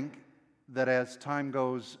think that as time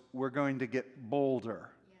goes, we're going to get bolder.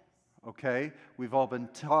 Okay? We've all been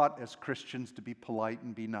taught as Christians to be polite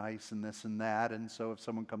and be nice and this and that, and so if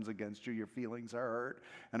someone comes against you, your feelings are hurt.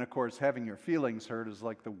 And of course, having your feelings hurt is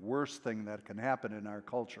like the worst thing that can happen in our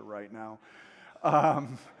culture right now.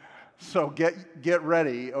 So get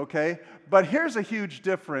ready, okay? But here's a huge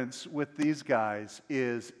difference with these guys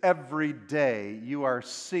is every day you are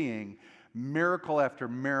seeing miracle after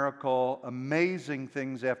miracle, amazing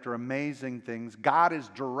things after amazing things. God is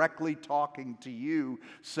directly talking to you,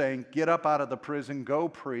 saying, get up out of the prison, go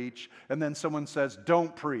preach. And then someone says,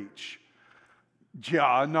 don't preach.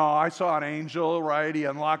 Yeah, no, I saw an angel, right? He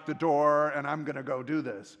unlocked the door, and I'm going to go do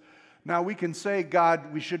this. Now, we can say,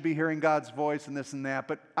 God, we should be hearing God's voice and this and that,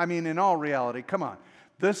 but I mean, in all reality, come on.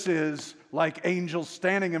 This is like angels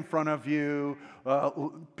standing in front of you,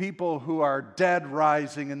 people who are dead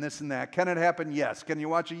rising and this and that. Can it happen? Yes. Can you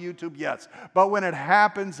watch a YouTube? Yes. But when it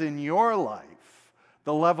happens in your life,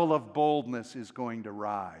 the level of boldness is going to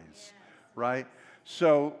rise, right?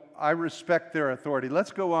 So I respect their authority.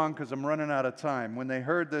 Let's go on because I'm running out of time. When they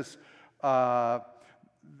heard this,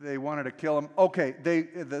 they wanted to kill him. Okay,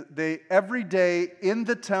 they every day in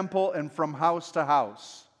the temple and from house to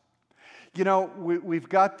house. You know, we've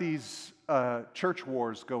got these church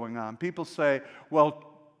wars going on. People say, well,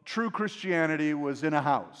 true Christianity was in a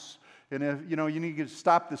house. And if, you need to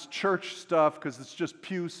stop this church stuff because it's just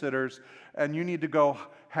pew sitters, and you need to go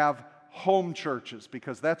have home churches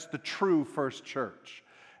because that's the true first church.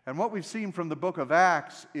 And what we've seen from the book of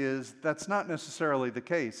Acts is that's not necessarily the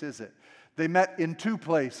case, is it? They met in two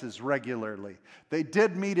places regularly. They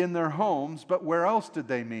did meet in their homes, but where else did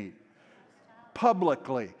they meet?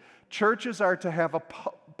 Publicly. Churches are to have a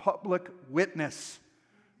public witness,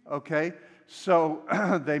 okay? So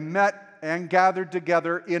they met and gathered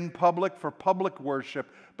together in public for public worship,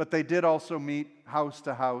 but they did also meet house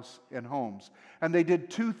to house in homes. And they did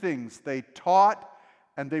two things. They taught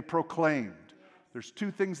and they proclaimed. There's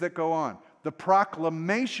two things that go on. The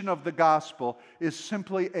proclamation of the gospel is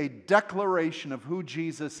simply a declaration of who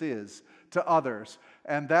Jesus is to others.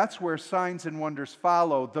 And that's where signs and wonders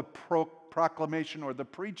follow the proclamation or the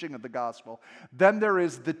preaching of the gospel. Then there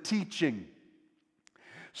is the teaching.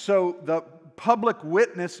 So the public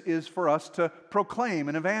witness is for us to proclaim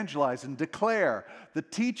and evangelize and declare. The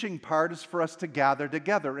teaching part is for us to gather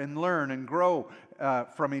together and learn and grow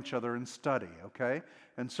from each other and study, okay?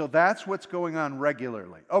 And so that's what's going on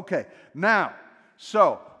regularly. Okay, now,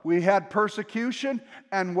 so we had persecution,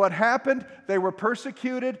 and what happened? They were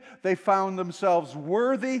persecuted. They found themselves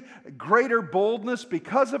worthy, greater boldness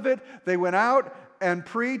because of it. They went out and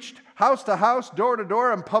preached house to house, door to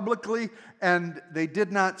door, and publicly, and they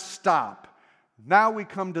did not stop. Now we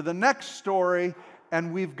come to the next story,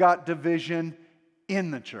 and we've got division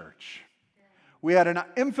in the church. We had an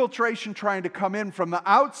infiltration trying to come in from the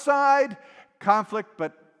outside, conflict,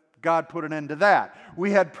 but God put an end to that.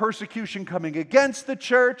 We had persecution coming against the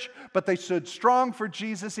church, but they stood strong for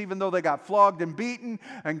Jesus even though they got flogged and beaten,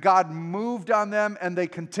 and God moved on them and they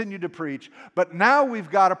continued to preach. But now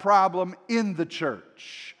we've got a problem in the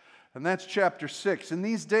church, and that's chapter 6. In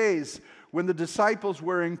these days, when the disciples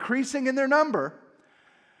were increasing in their number,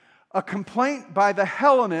 a complaint by the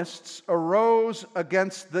Hellenists arose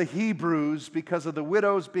against the Hebrews because of the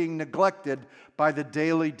widows being neglected by the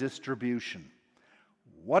daily distribution.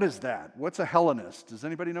 What is that? What's a Hellenist? Does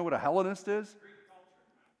anybody know what a Hellenist is?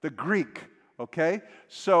 The Greek, okay?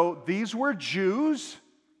 So these were Jews.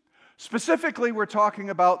 Specifically, we're talking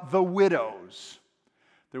about the widows.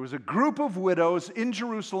 There was a group of widows in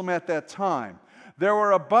Jerusalem at that time. There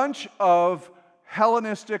were a bunch of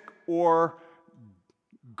Hellenistic or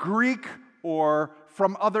Greek or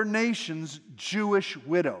from other nations Jewish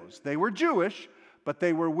widows. They were Jewish, but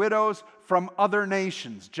they were widows from other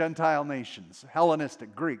nations, Gentile nations,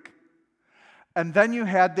 Hellenistic, Greek. And then you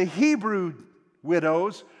had the Hebrew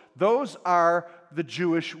widows. Those are the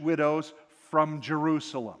Jewish widows from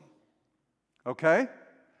Jerusalem. Okay?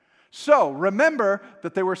 So remember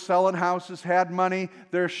that they were selling houses, had money,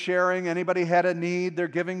 they're sharing, anybody had a need, they're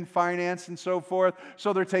giving finance and so forth.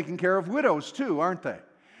 So they're taking care of widows too, aren't they?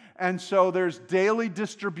 And so there's daily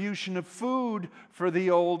distribution of food for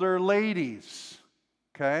the older ladies.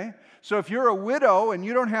 Okay? So if you're a widow and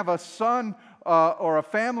you don't have a son or a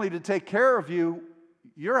family to take care of you,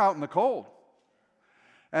 you're out in the cold.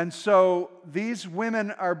 And so these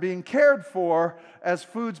women are being cared for as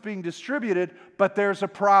food's being distributed, but there's a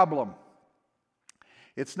problem.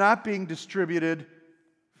 It's not being distributed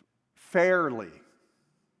fairly.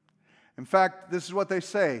 In fact, this is what they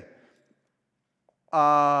say.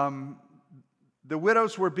 The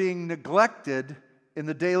widows were being neglected in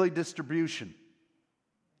the daily distribution.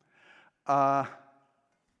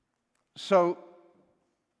 So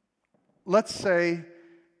let's say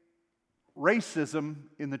racism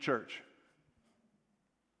in the church.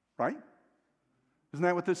 Right? Isn't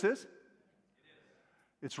that what this is?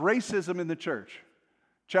 It's racism in the church.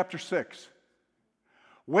 Chapter 6.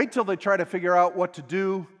 Wait till they try to figure out what to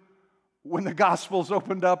do when the gospel's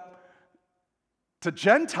opened up to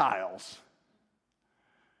Gentiles.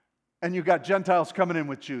 And you've got Gentiles coming in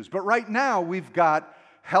with Jews. But right now we've got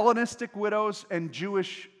Hellenistic widows and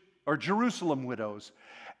Jewish or Jerusalem widows.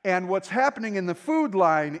 And what's happening in the food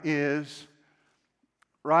line is,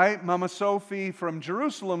 right, Mama Sophie from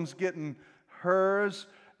Jerusalem's getting hers,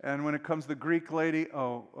 and when it comes to the Greek lady,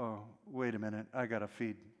 wait a minute, I got to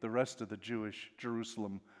feed the rest of the Jewish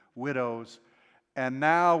Jerusalem widows, and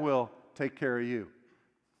now we'll take care of you.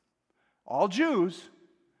 All Jews,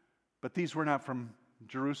 but these were not from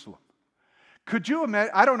Jerusalem. Could you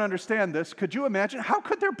imagine? I don't understand this. Could you imagine? How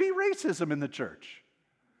could there be racism in the church?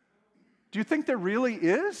 Do you think there really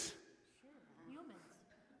is? Humans.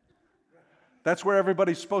 That's where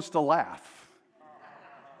everybody's supposed to laugh.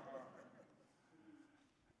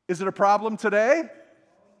 Is it a problem today?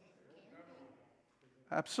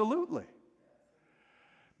 Absolutely.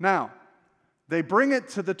 Now, they bring it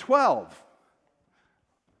to the 12.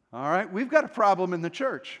 All right, we've got a problem in the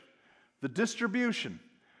church. The distribution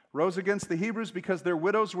rose against the Hebrews because their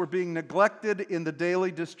widows were being neglected in the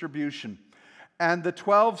daily distribution. And the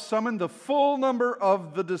 12 summoned the full number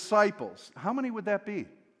of the disciples. How many would that be?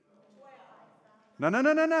 12.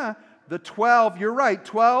 No. The 12, you're right,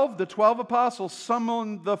 12, the 12 apostles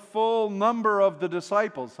summoned the full number of the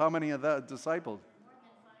disciples. How many of the disciples? More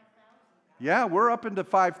than 5,000. Yeah, we're up into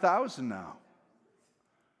 5,000 now.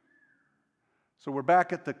 So we're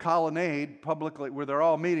back at the colonnade publicly where they're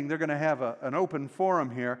all meeting. They're going to have an open forum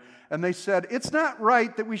here. And they said, it's not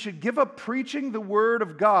right that we should give up preaching the word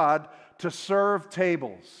of God to serve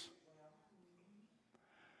tables.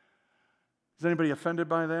 Is anybody offended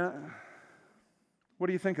by that? What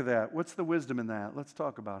do you think of that? What's the wisdom in that? Let's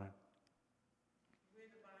talk about it. We're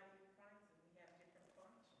the body of Christ and we have different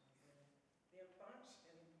functions. And their function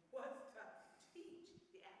was to teach.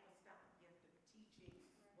 The apostolic gift of teaching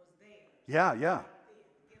was there. Yeah.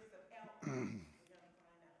 The gifts of help, we're going to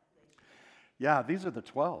find out later. Yeah, these are the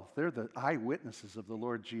 12. They're the eyewitnesses of the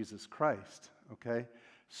Lord Jesus Christ, okay?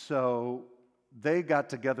 So they got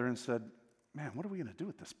together and said, man, what are we going to do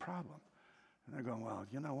with this problem? And they're going, well,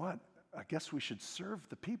 you know what? I guess we should serve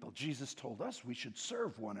the people. Jesus told us we should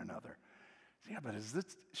serve one another. Yeah, but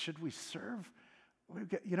should we serve?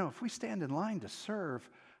 If we stand in line to serve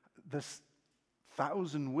this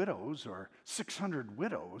 1,000 widows or 600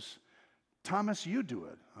 widows, Thomas, you do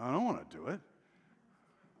it. I don't want to do it.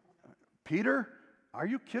 Peter, are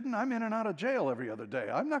you kidding? I'm in and out of jail every other day.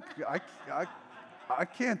 I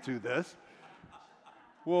can't do this.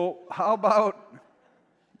 Well, how about,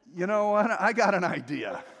 you know what? I got an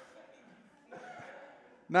idea.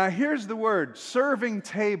 Now, here's the word, serving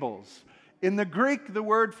tables. In the Greek, the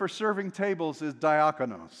word for serving tables is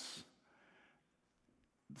diakonos.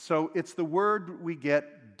 So it's the word we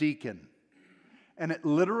get deacon. And it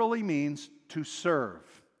literally means to serve.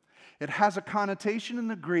 It has a connotation in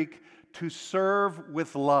the Greek to serve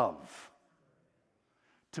with love,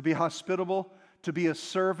 to be hospitable, to be a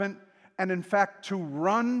servant, and in fact, to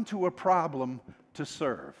run to a problem to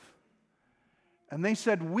serve. And they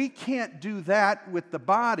said, we can't do that with the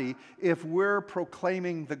body if we're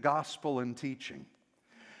proclaiming the gospel and teaching.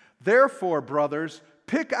 Therefore, brothers,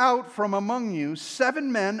 pick out from among you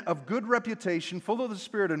 7 men of good reputation, full of the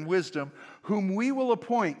Spirit and wisdom, whom we will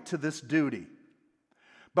appoint to this duty.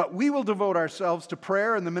 But we will devote ourselves to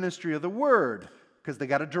prayer and the ministry of the word. because they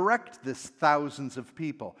got to direct this thousands of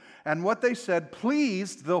people. And what they said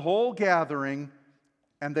pleased the whole gathering,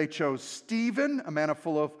 and they chose Stephen, a man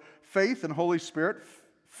full of faith and Holy Spirit,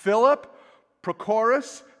 Philip,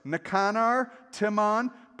 Prochorus, Nicanor,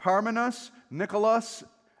 Timon, Parmenas, Nicholas,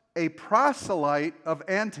 a proselyte of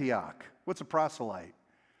Antioch. What's a proselyte?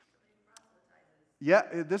 Yeah,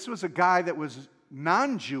 this was a guy that was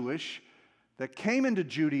non-Jewish that came into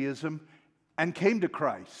Judaism and came to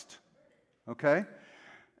Christ. Okay?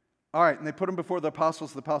 All right, and they put him before the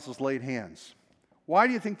apostles. The apostles laid hands. Why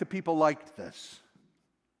do you think the people liked this?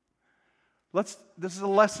 This is a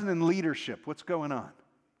lesson in leadership. What's going on?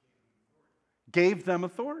 Gave them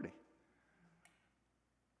authority.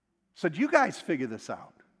 Said, you guys figure this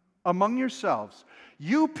out among yourselves.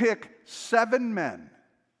 You pick 7 men.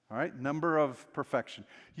 All right, number of perfection.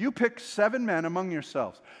 You pick 7 men among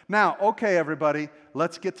yourselves. Now, okay, everybody,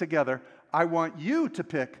 let's get together. I want you to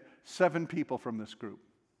pick 7 people from this group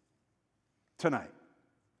tonight.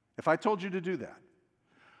 If I told you to do that,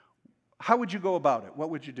 how would you go about it? What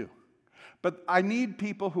would you do? But I need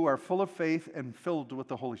people who are full of faith and filled with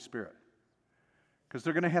the Holy Spirit, because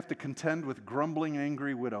they're going to have to contend with grumbling,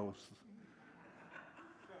 angry widows.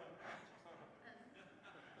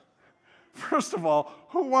 First of all,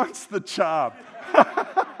 who wants the job?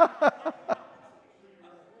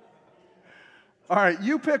 All right,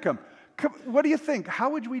 you pick them. What do you think? How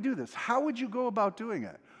would we do this? How would you go about doing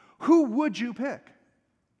it? Who would you pick?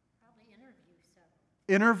 Probably interview some.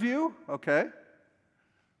 Interview? Okay.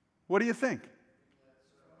 What do you think?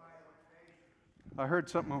 I heard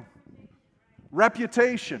something.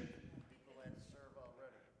 Reputation.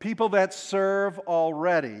 People that serve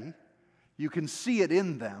already. You can see it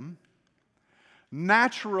in them.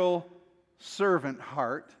 Natural servant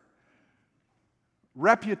heart.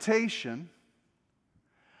 Reputation.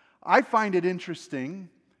 I find it interesting,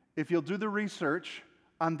 if you'll do the research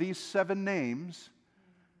on these 7 names,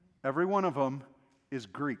 every one of them is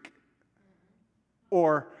Greek.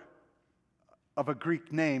 Or of a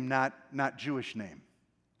Greek name, not Jewish name.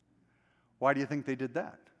 Why do you think they did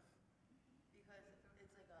that? Because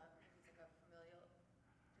it's like a familial,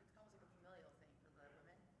 it's almost like a familial thing for the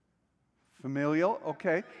women. Familial?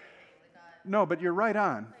 Okay. No, but you're right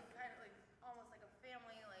on. Like kind of like almost like a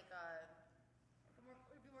family, like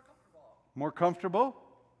it'd be more comfortable. More comfortable?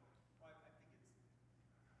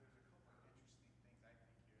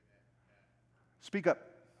 Speak up.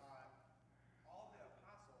 All the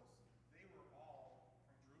apostles, they were all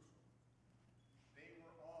from Jerusalem. They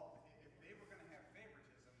were all, if they were going to have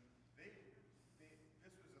favoritism,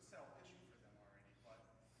 this was a self issue for them already, but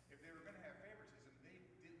if they were going to have favoritism, they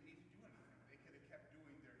didn't need to do anything. They could have kept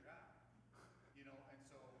doing their job. And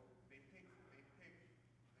so they picked the Greek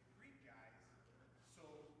guys so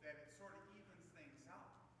that it sort of evens things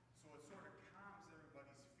out. So it sort of calms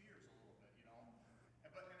everybody's fears a little bit,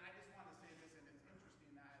 And I just want to say this, and it's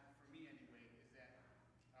interesting, for me anyway, is that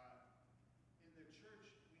in the church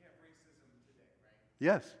we have racism today, right?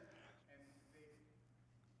 Yes. And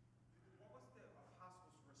what was the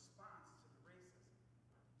apostles' response to the racism?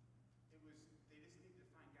 It was they just needed to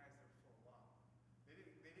find guys that were full of love.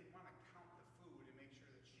 They didn't want to count the food and make sure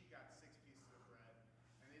that she got 6 pieces of bread,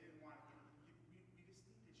 and they didn't want. We just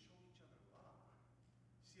need to show each other love.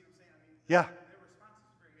 See what I'm saying? I mean, Yeah. Their response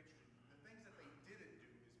is very interesting. The things that they didn't do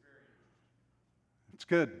is very interesting. It's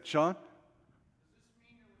good. Sean?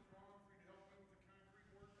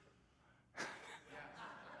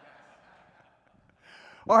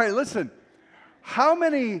 All right, listen. How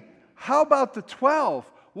about the 12?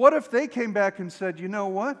 What if they came back and said, you know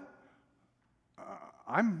what?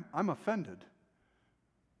 I'm offended.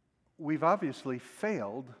 We've obviously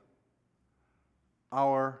failed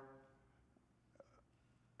our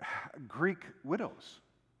Greek widows.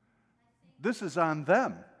 This is on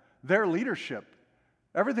them, their leadership.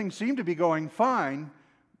 Everything seemed to be going fine,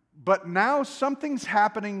 but now something's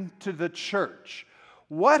happening to the church.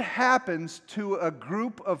 What happens to a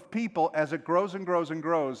group of people as it grows and grows and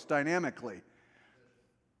grows dynamically?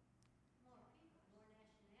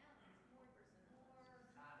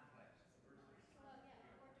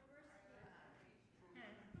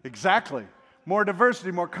 Exactly. More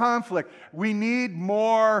diversity, more conflict. We need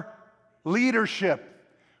more leadership.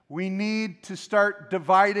 We need to start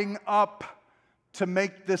dividing up to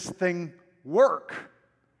make this thing work.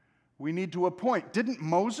 We need to appoint. Didn't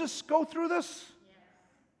Moses go through this?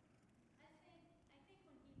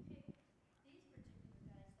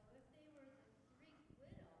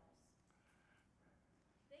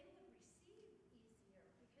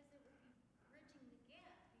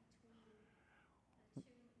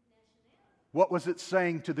 What was it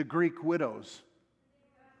saying to the Greek widows?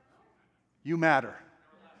 You matter.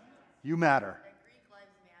 You matter. That Greek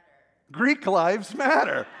lives matter. Greek lives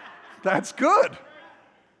matter. That's good.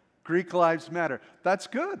 Greek lives matter. That's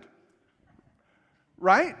good.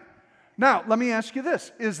 Right? Now, let me ask you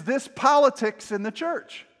this. Is this politics in the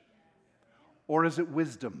church? Or is it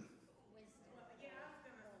wisdom? Yeah, I was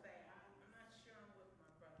gonna say, I'm not sure I'm with my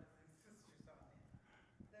brothers and sisters on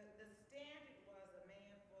this. The standard was a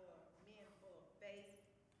men full of faith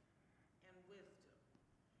and wisdom.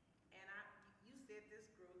 And you said this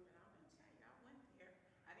group, and I'm gonna tell you, I went there.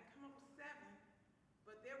 I didn't come up with 7,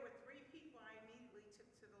 but there were 3 people I immediately took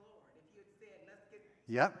to the Lord. If you had said, let's get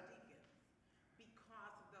Yep. deacons,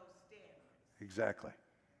 because of those standards. Exactly.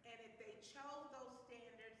 And if they chose those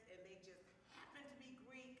standards and they just happened to be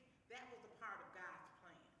Greek, that was a part of God's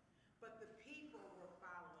plan. But the people were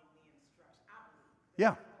following the instruction, I believe.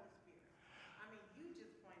 Yeah. The Holy Spirit. I mean, you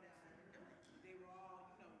just pointed out they were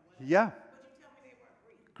all, one. Yeah. But you tell me they weren't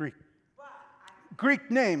Greek. Greek. But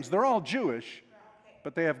Greek names. They're all Jewish,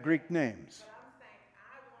 but they have Greek names. I'm saying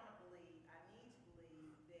I need to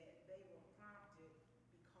believe that they were prompted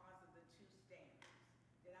because of the 2 standards.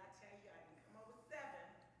 Did I tell you I didn't come up with 7,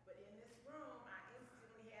 but in this room I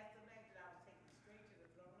instantly had some names that I was taking straight to the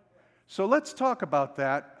throne of grace. So let's talk about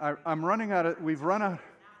that. I'm running out of, we've run out.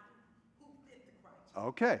 Who fit the criteria?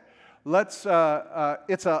 Okay. Let's,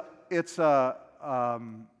 it's a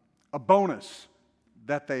bonus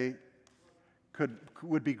that they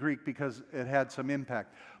would be Greek because it had some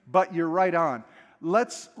impact. But you're right on.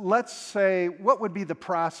 Let's say, what would be the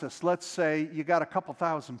process? Let's say you got a couple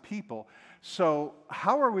thousand people. So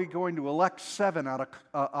how are we going to elect 7 out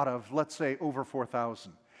of let's say, over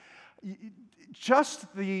 4,000?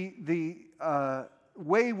 Just the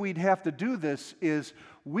way we'd have to do this is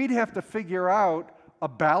we'd have to figure out a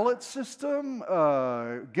ballot system,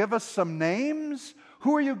 give us some names.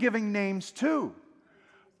 Who are you giving names to?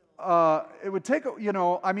 It would take,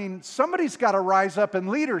 somebody's got to rise up in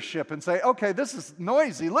leadership and say, okay, this is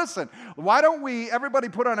noisy. Listen, why don't everybody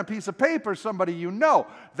put on a piece of paper somebody you know?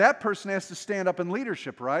 That person has to stand up in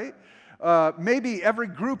leadership, right? Maybe every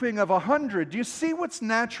grouping of 100. Do you see what's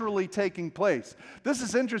naturally taking place? This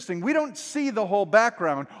is interesting. We don't see the whole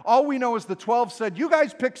background. All we know is the 12 said, you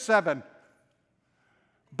guys pick 7.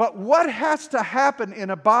 But what has to happen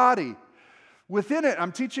in a body? Within it,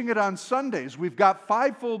 I'm teaching it on Sundays. We've got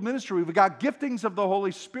 5-fold ministry. We've got giftings of the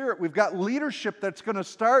Holy Spirit. We've got leadership that's going to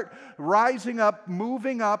start rising up,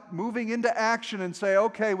 moving into action and say,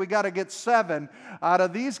 okay, we got to get 7 out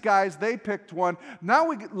of these guys. They picked 1. Now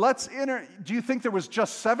do you think there was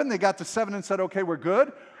just 7? They got to 7 and said, okay, we're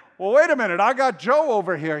good? Well, wait a minute. I got Joe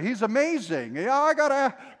over here. He's amazing. Yeah, I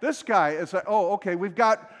got this guy. It's like, oh, okay, we've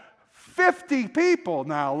got 50 people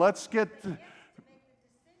now. Let's get...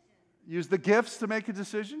 Use the gifts to make a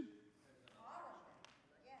decision?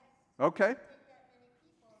 Okay.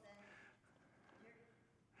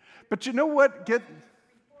 But you know what?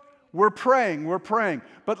 We're praying.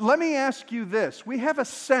 But let me ask you this. We have a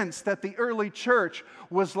sense that the early church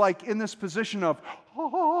was like in this position of,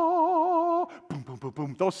 boom, boom, boom,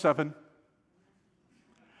 boom, those 7.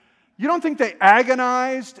 You don't think they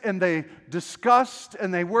agonized and they discussed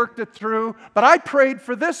and they worked it through? But I prayed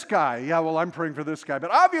for this guy. Yeah, well, I'm praying for this guy. But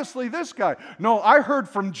obviously this guy. No, I heard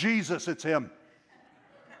from Jesus. It's him.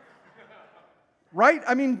 Right?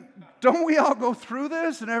 I mean, don't we all go through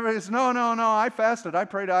this? And everybody's, no, I fasted. I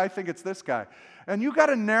prayed. I think it's this guy. And you got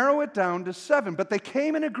to narrow it down to 7. But they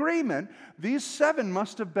came in agreement. These 7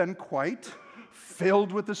 must have been quite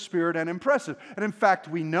filled with the Spirit and impressive. And in fact,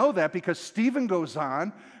 we know that because Stephen goes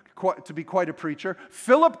on to be quite a preacher.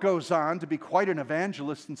 Philip goes on to be quite an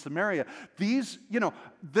evangelist in Samaria. This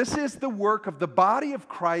is the work of the body of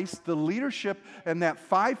Christ, the leadership, and that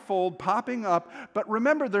 5-fold popping up. But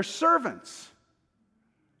remember, they're servants.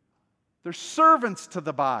 They're servants to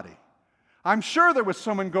the body. I'm sure there was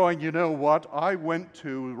someone going, you know what? I went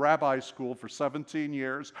to rabbi school for 17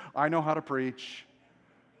 years. I know how to preach.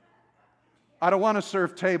 I don't want to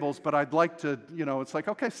serve tables, but I'd like to, it's like,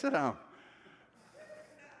 okay, sit down.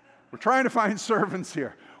 We're trying to find servants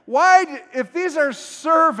here. If these are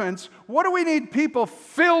servants, what do we need people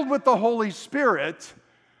filled with the Holy Spirit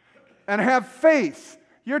and have faith?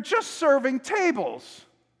 You're just serving tables.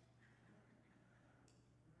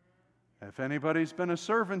 If anybody's been a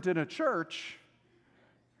servant in a church,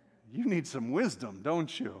 you need some wisdom,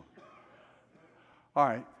 don't you? All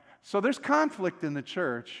right, so there's conflict in the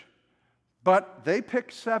church, but they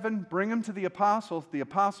pick 7, bring them to the apostles. The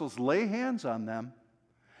apostles lay hands on them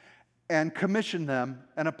and commission them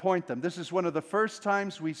and appoint them. This is one of the first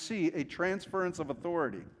times we see a transference of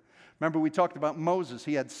authority. Remember, we talked about Moses.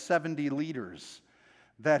 He had 70 leaders.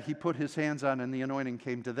 that he put his hands on, and the anointing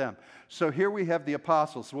came to them. So here we have the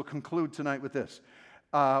apostles. We'll conclude tonight with this.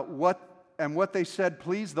 What they said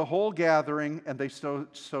pleased the whole gathering, and they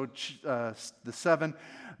the seven.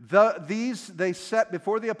 These they set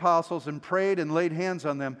before the apostles and prayed and laid hands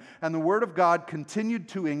on them. And the word of God continued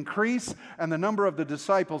to increase, and the number of the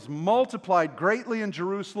disciples multiplied greatly in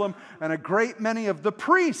Jerusalem, and a great many of the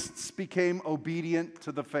priests became obedient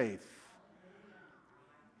to the faith.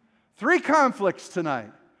 3 conflicts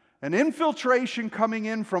tonight. An infiltration coming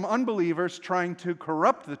in from unbelievers trying to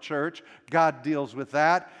corrupt the church. God deals with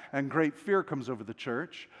that, and great fear comes over the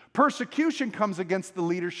church. Persecution comes against the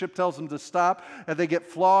leadership, tells them to stop, and they get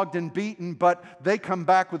flogged and beaten, but they come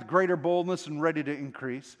back with greater boldness and ready to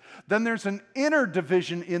increase. Then there's an inner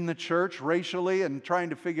division in the church, racially, and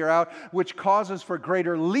trying to figure out, which causes for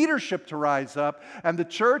greater leadership to rise up, and the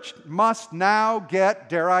church must now get,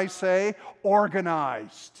 dare I say,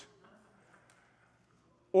 organized.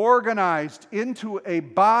 Organized into a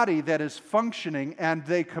body that is functioning, and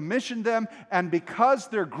they commissioned them, and because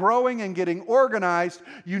they're growing and getting organized,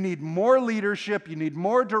 you need more leadership, you need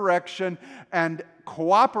more direction and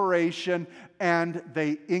cooperation, and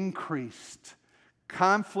they increased.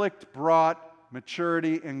 Conflict brought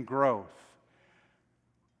maturity and growth.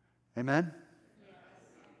 Amen? Yes.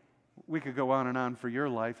 We could go on for your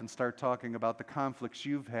life and start talking about the conflicts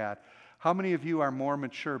you've had. How many of you are more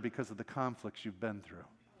mature because of the conflicts you've been through?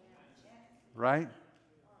 Right?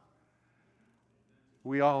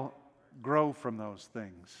 We all grow from those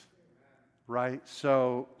things, right?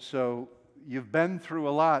 So you've been through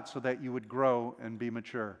a lot so that you would grow and be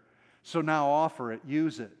mature. So now offer it,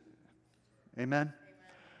 use it. Amen?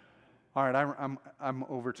 All right, I'm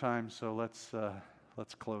over time, so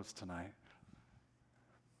let's close tonight.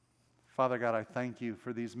 Father God, I thank you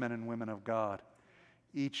for these men and women of God,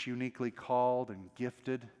 each uniquely called and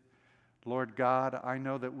gifted. Lord God, I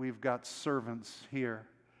know that we've got servants here.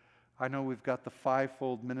 I know we've got the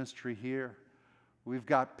fivefold ministry here. We've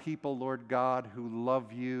got people, Lord God, who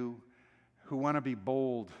love you, who want to be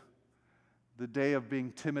bold. The day of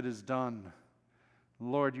being timid is done.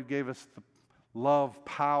 Lord, you gave us the love,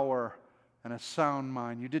 power, and a sound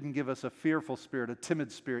mind. You didn't give us a fearful spirit, a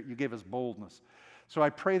timid spirit. You gave us boldness. So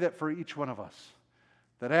I pray that for each one of us,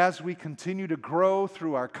 that as we continue to grow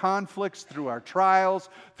through our conflicts, through our trials,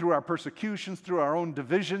 through our persecutions, through our own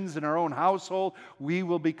divisions in our own household, we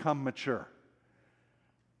will become mature.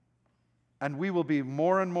 And we will be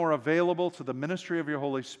more and more available to the ministry of your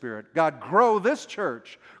Holy Spirit. God, grow this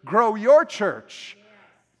church. Grow your church.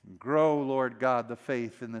 Yes. Grow, Lord God, the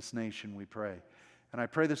faith in this nation, we pray. And I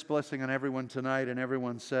pray this blessing on everyone tonight, and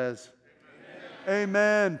everyone says, Amen.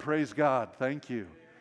 Amen. Praise God. Thank you.